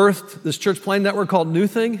church birthed this church planting network called New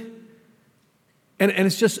Thing. And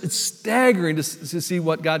it's staggering to see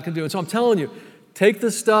what God can do. And so I'm telling you, take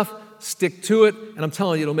this stuff, stick to it, and I'm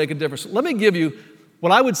telling you, it'll make a difference. Let me give you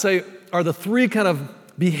what I would say are the three kind of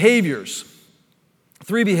behaviors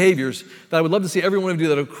that I would love to see every one of you do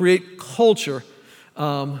that will create culture,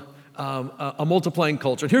 a multiplying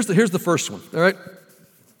culture. And here's the first one, all right?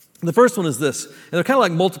 And the first one is this, and they're kind of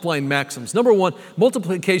like multiplying maxims. Number one,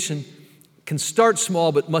 multiplication can start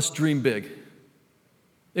small but must dream big.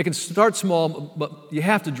 It can start small, but you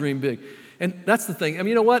have to dream big. And that's the thing. I mean,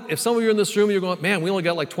 you know what? If some of you are in this room and you're going, man, we only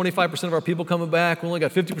got like 25% of our people coming back. We only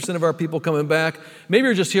got 50% of our people coming back. Maybe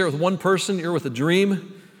you're just here with one person. You're with a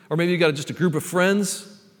dream. Or maybe you got just a group of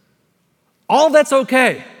friends. All that's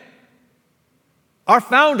okay. Our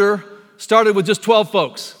founder started with just 12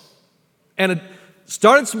 folks. And it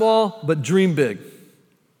started small, but dream big.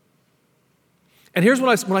 And here's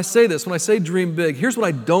what when I say this, when I say dream big, here's what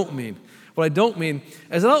I don't mean. What I don't mean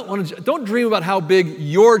is don't dream about how big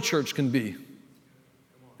your church can be.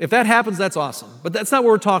 If that happens, that's awesome. But that's not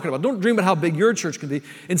what we're talking about. Don't dream about how big your church can be.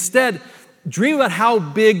 Instead, dream about how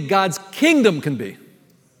big God's kingdom can be.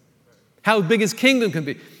 How big His kingdom can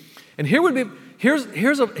be. And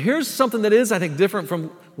here's something that is, I think, different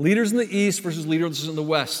from leaders in the East versus leaders in the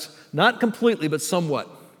West. Not completely, but somewhat.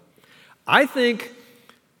 I think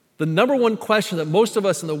the number one question that most of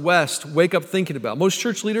us in the West wake up thinking about, most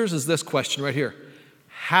church leaders, is this question right here.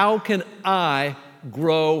 How can I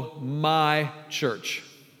grow my church?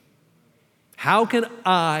 How can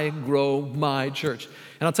I grow my church?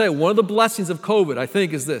 And I'll tell you, one of the blessings of COVID, I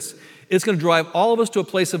think, is this. It's going to drive all of us to a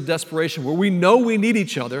place of desperation where we know we need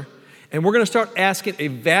each other, and we're going to start asking a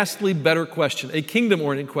vastly better question, a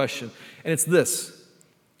kingdom-oriented question. And it's this.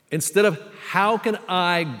 Instead of how can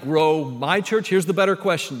I grow my church? Here's the better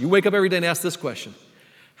question. You wake up every day and ask this question.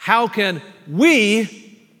 How can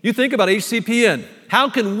we, you think about HCPN, how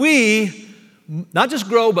can we not just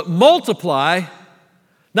grow but multiply,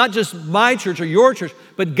 not just my church or your church,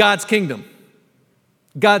 but God's kingdom?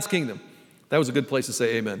 God's kingdom. That was a good place to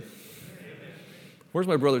say amen. Where's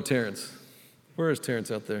my brother Terrence? Where is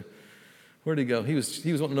Terrence out there? Where'd he go? He was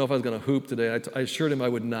wanting to know if I was going to hoop today. I assured him I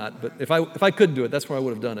would not. But if I could do it, that's where I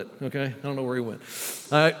would have done it. Okay? I don't know where he went.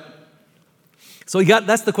 All right. So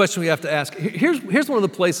that's the question we have to ask. Here's one of the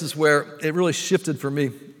places where it really shifted for me.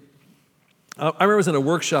 I remember I was in a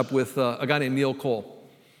workshop with a guy named Neil Cole.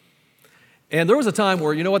 And there was a time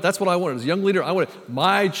where, you know what, that's what I wanted. As a young leader, I wanted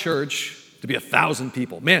my church to be 1,000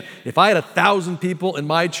 people. Man, if I had 1,000 people in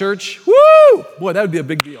my church, woo! Boy, that would be a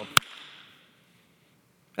big deal.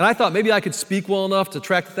 And I thought maybe I could speak well enough to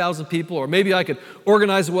attract 1,000 people, or maybe I could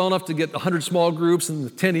organize well enough to get 100 small groups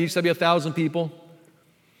and 10 each, that'd be 1,000 people.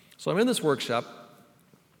 So I'm in this workshop,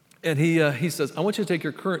 and he says, I want you to take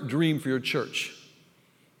your current dream for your church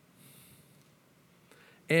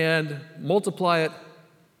and multiply it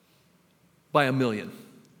by 1,000,000.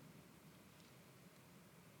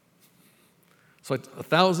 So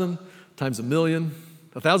 1,000 times 1,000,000.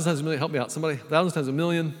 1,000 times 1,000,000, help me out, somebody. 1,000 times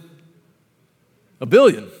 1,000,000. $1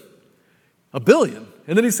 billion. $1 billion.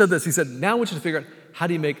 And then he said this. He said, now I want you to figure out how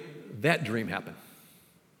do you make that dream happen?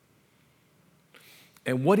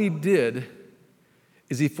 And what he did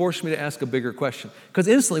is he forced me to ask a bigger question. Because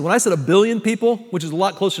instantly, when I said 1 billion people, which is a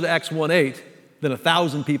lot closer to Acts 1:8 than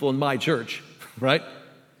 1,000 people in my church, right?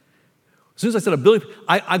 As soon as I said 1 billion,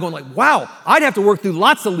 I go like, wow, I'd have to work through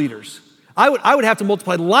lots of leaders. I would have to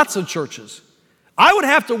multiply lots of churches. I would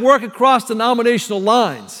have to work across denominational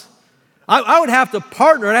lines. I would have to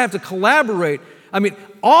partner, I'd have to collaborate. I mean,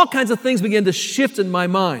 all kinds of things began to shift in my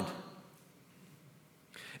mind.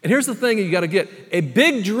 And here's the thing you got to get. A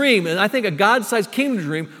big dream, and I think a God-sized kingdom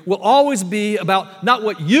dream, will always be about not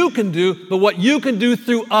what you can do, but what you can do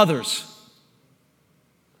through others.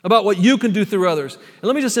 About what you can do through others. And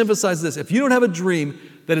let me just emphasize this. If you don't have a dream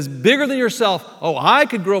that is bigger than yourself, oh, I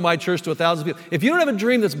could grow my church to 1,000 people. If you don't have a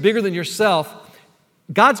dream that's bigger than yourself,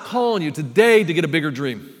 God's calling you today to get a bigger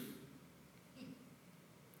dream.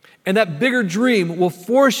 And that bigger dream will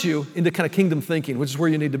force you into kind of kingdom thinking, which is where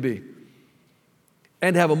you need to be.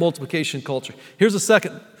 And to have a multiplication culture. Here's the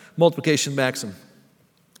second multiplication maxim.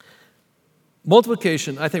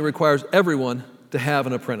 Multiplication, I think, requires everyone to have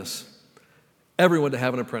an apprentice. Everyone to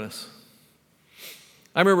have an apprentice.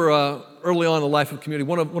 I remember early on in the life of community,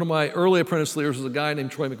 one of my early apprentice leaders was a guy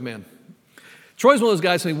named Troy McMahon. Troy's one of those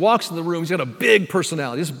guys, when he walks in the room, he's got a big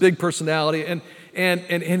personality, just a big personality,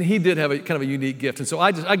 and he did have a kind of a unique gift. And so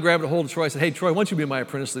I grabbed a hold of Troy. I said, hey, Troy, why don't you be my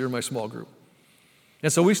apprentice leader in my small group?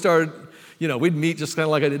 And so we started, we'd meet just kind of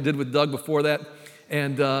like I did with Doug before that,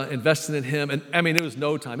 and invested in him. And I mean, it was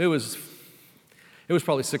no time. It was It was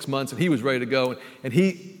probably 6 months, and he was ready to go. And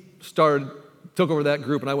he took over that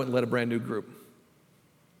group, and I went and led a brand new group.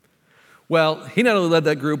 Well, he not only led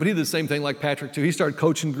that group, but he did the same thing like Patrick too. He started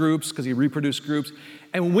coaching groups because he reproduced groups.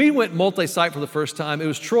 And when we went multi-site for the first time, it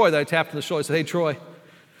was Troy that I tapped on the shoulder. I said, hey, Troy,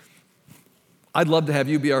 I'd love to have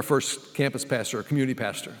you be our first campus pastor or community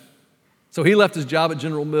pastor. So he left his job at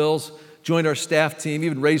General Mills, joined our staff team,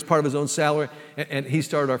 even raised part of his own salary, and he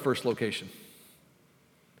started our first location.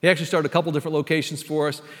 He actually started a couple different locations for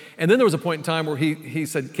us. And then there was a point in time where he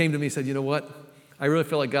came to me and said, you know what? I really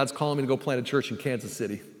feel like God's calling me to go plant a church in Kansas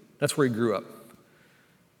City. That's where he grew up.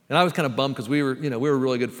 And I was kind of bummed because we were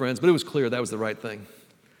really good friends, but it was clear that was the right thing.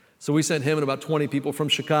 So we sent him and about 20 people from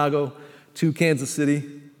Chicago to Kansas City,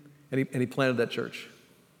 and he planted that church.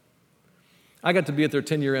 I got to be at their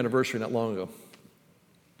 10-year anniversary not long ago.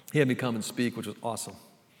 He had me come and speak, which was awesome.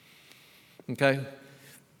 Okay?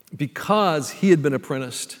 Because he had been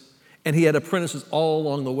apprenticed, and he had apprentices all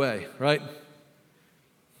along the way, right?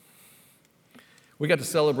 We got to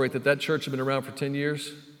celebrate that church had been around for 10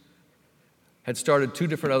 years, had started 2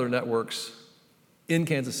 different other networks in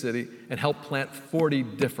Kansas City, and helped plant 40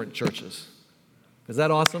 different churches. Is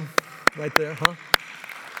that awesome? Right there, huh?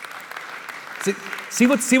 See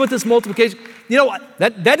what this multiplication, you know what?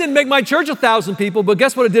 That didn't make my church 1,000 people, but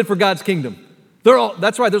guess what it did for God's kingdom?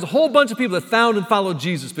 That's right, there's a whole bunch of people that found and followed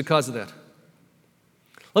Jesus because of that.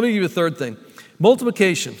 Let me give you a third thing.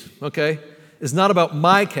 Multiplication, okay, is not about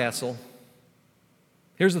my castle.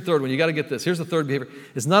 Here's the third one. You got to get this. Here's the third behavior.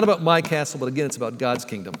 It's not about my castle, but again, it's about God's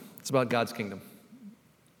kingdom. It's about God's kingdom.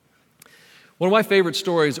 One of my favorite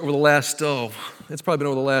stories over the last, it's probably been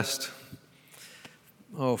over the last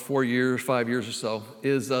 4 years, 5 years or so,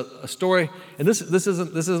 is a story, and this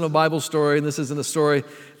isn't a Bible story, and this isn't a story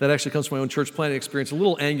that actually comes from my own church planting experience, a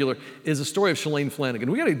little angular, is a story of Shalane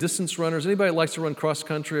Flanagan. We got any distance runners? Anybody that likes to run cross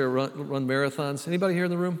country or run marathons? Anybody here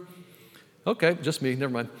in the room? Okay, just me,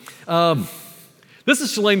 never mind. This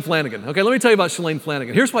is Shalane Flanagan. Okay, let me tell you about Shalane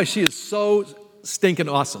Flanagan. Here's why she is so stinking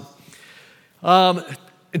awesome.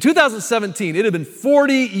 In 2017, it had been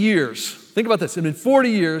 40 years. Think about this. It had been 40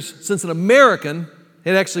 years since an American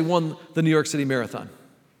had actually won the New York City Marathon.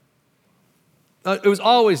 It was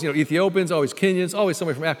always, Ethiopians, always Kenyans, always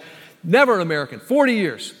somebody from Africa. Never an American. 40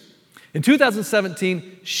 years. In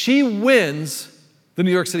 2017, she wins the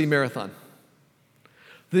New York City Marathon.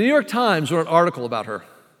 The New York Times wrote an article about her.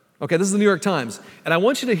 Okay, this is the New York Times. And I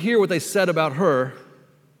want you to hear what they said about her.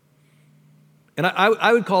 And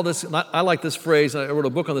I would call this, I like this phrase, I wrote a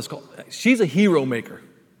book on this called, she's a hero maker.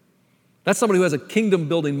 That's somebody who has a kingdom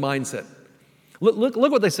building mindset. Look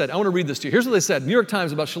what they said. I want to read this to you. Here's what they said. New York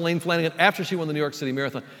Times about Shalane Flanagan after she won the New York City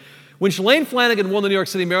Marathon. When Shalane Flanagan won the New York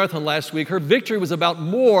City Marathon last week, her victory was about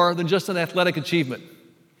more than just an athletic achievement.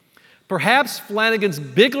 Perhaps Flanagan's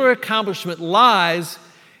bigger accomplishment lies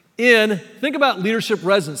in, think about leadership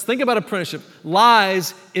residence, think about apprenticeship,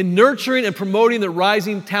 lies in nurturing and promoting the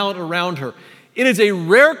rising talent around her. It is a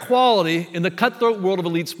rare quality in the cutthroat world of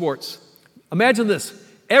elite sports. Imagine this.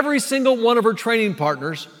 Every single one of her training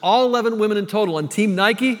partners, all 11 women in total on Team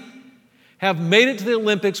Nike, have made it to the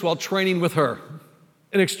Olympics while training with her.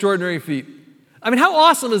 An extraordinary feat. I mean, how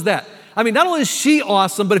awesome is that? I mean, not only is she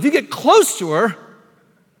awesome, but if you get close to her,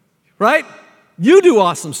 right, you do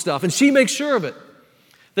awesome stuff, and she makes sure of it.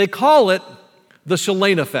 They call it the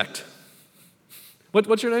Shalane effect.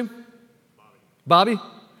 What's your name? Bobby.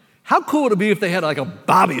 How cool would it be if they had like a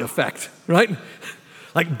Bobby effect, right?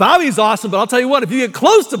 Like, Bobby's awesome, but I'll tell you what, if you get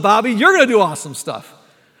close to Bobby, you're going to do awesome stuff.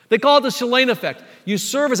 They call it the Shalane effect. You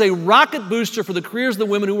serve as a rocket booster for the careers of the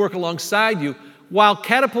women who work alongside you while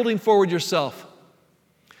catapulting forward yourself.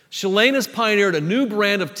 Shalane has pioneered a new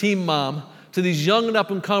brand of team mom to these young and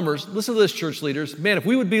up-and-comers. Listen to this, church leaders. Man, if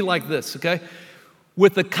we would be like this, okay?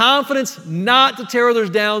 With the confidence not to tear others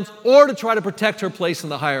down or to try to protect her place in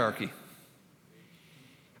the hierarchy.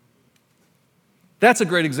 That's a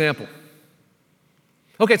great example.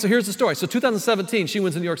 Okay, so here's the story. So 2017, she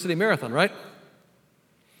wins the New York City Marathon, right?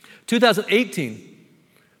 2018,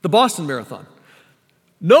 the Boston Marathon.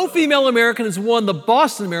 No female American has won the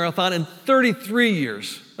Boston Marathon in 33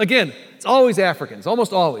 years. Again, it's always Africans,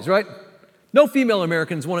 almost always, right? No female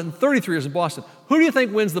Americans won it in 33 years in Boston. Who do you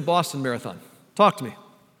think wins the Boston Marathon? Talk to me.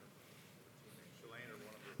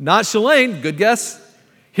 Not Shalane, good guess.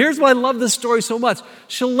 Here's why I love this story so much.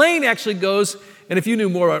 Shalane actually goes, and if you knew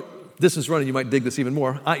more about distance running, you might dig this even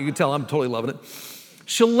more. You can tell I'm totally loving it.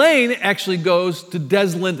 Shalane actually goes to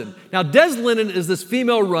Des Linden. Now, Des Linden is this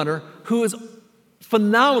female runner who is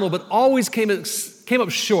phenomenal, but always came up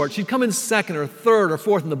short. She'd come in second or third or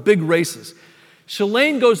fourth in the big races.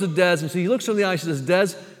 Shalane goes to Des, and he looks her in the eye and says,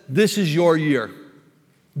 Des, this is your year.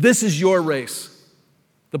 This is your race.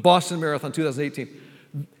 The Boston Marathon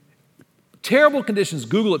 2018. Terrible conditions.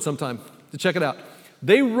 Google it sometime to check it out.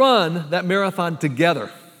 They run that marathon together.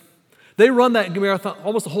 They run that marathon,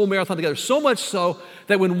 almost the whole marathon together, so much so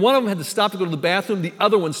that when one of them had to stop to go to the bathroom, the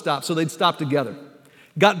other one stopped, so they'd stop together.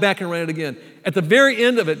 Got back and ran it again. At the very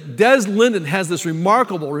end of it, Des Linden has this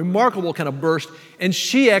remarkable kind of burst, and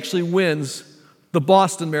she actually wins the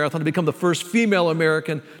Boston Marathon to become the first female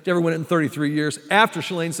American to ever win it in 33 years, after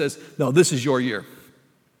Shalane says, no, this is your year.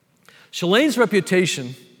 Shalane's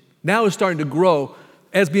reputation now is starting to grow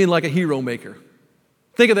as being like a hero maker.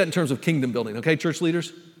 Think of that in terms of kingdom building, okay, church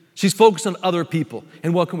leaders? She's focused on other people,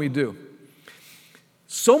 and what can we do?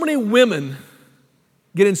 So many women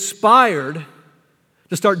get inspired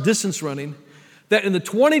to start distance running that in the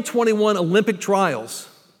 2021 Olympic trials,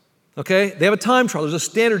 okay, they have a time trial, there's a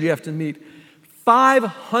standard you have to meet.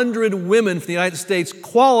 500 women from the United States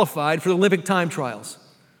qualified for the Olympic time trials.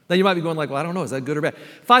 Now you might be going like, well, I don't know, is that good or bad?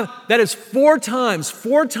 That is four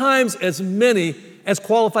times as many as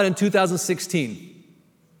qualified in 2016.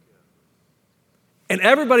 And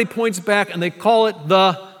everybody points back and they call it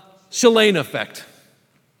the Shalane effect.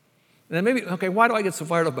 And then maybe, okay, why do I get so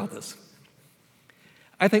fired up about this?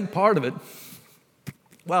 I think part of it,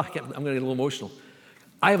 well, I'm going to get a little emotional.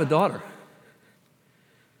 I have a daughter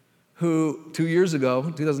who 2 years ago,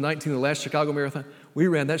 2019, the last Chicago Marathon, we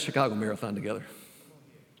ran that Chicago Marathon together.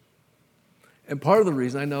 And part of the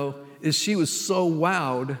reason I know is she was so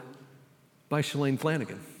wowed by Shalane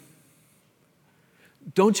Flanagan.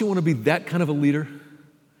 Don't you want to be that kind of a leader?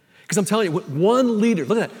 Because I'm telling you, one leader,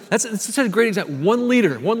 look at that. That's such a great example. One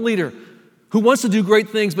leader who wants to do great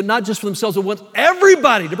things, but not just for themselves, but wants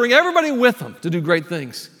everybody, to bring everybody with them to do great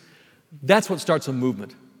things. That's what starts a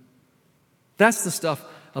movement. That's the stuff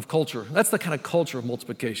of culture. That's the kind of culture of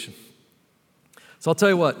multiplication. So I'll tell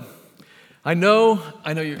you what, I know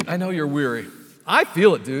you're weary. I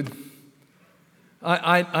feel it, dude.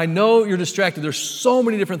 I know you're distracted. There's so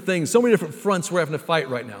many different things, so many different fronts we're having to fight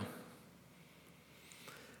right now.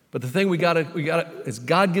 But the thing we gotta, as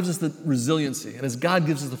God gives us the resiliency and as God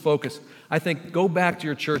gives us the focus, I think go back to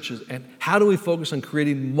your churches and how do we focus on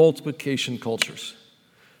creating multiplication cultures?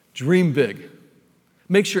 Dream big.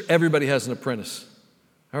 Make sure everybody has an apprentice,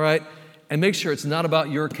 all right? And make sure it's not about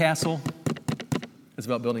your castle, it's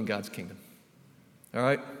about building God's kingdom. All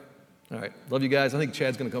right? All right. Love you guys. I think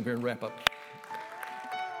Chad's going to come here and wrap up.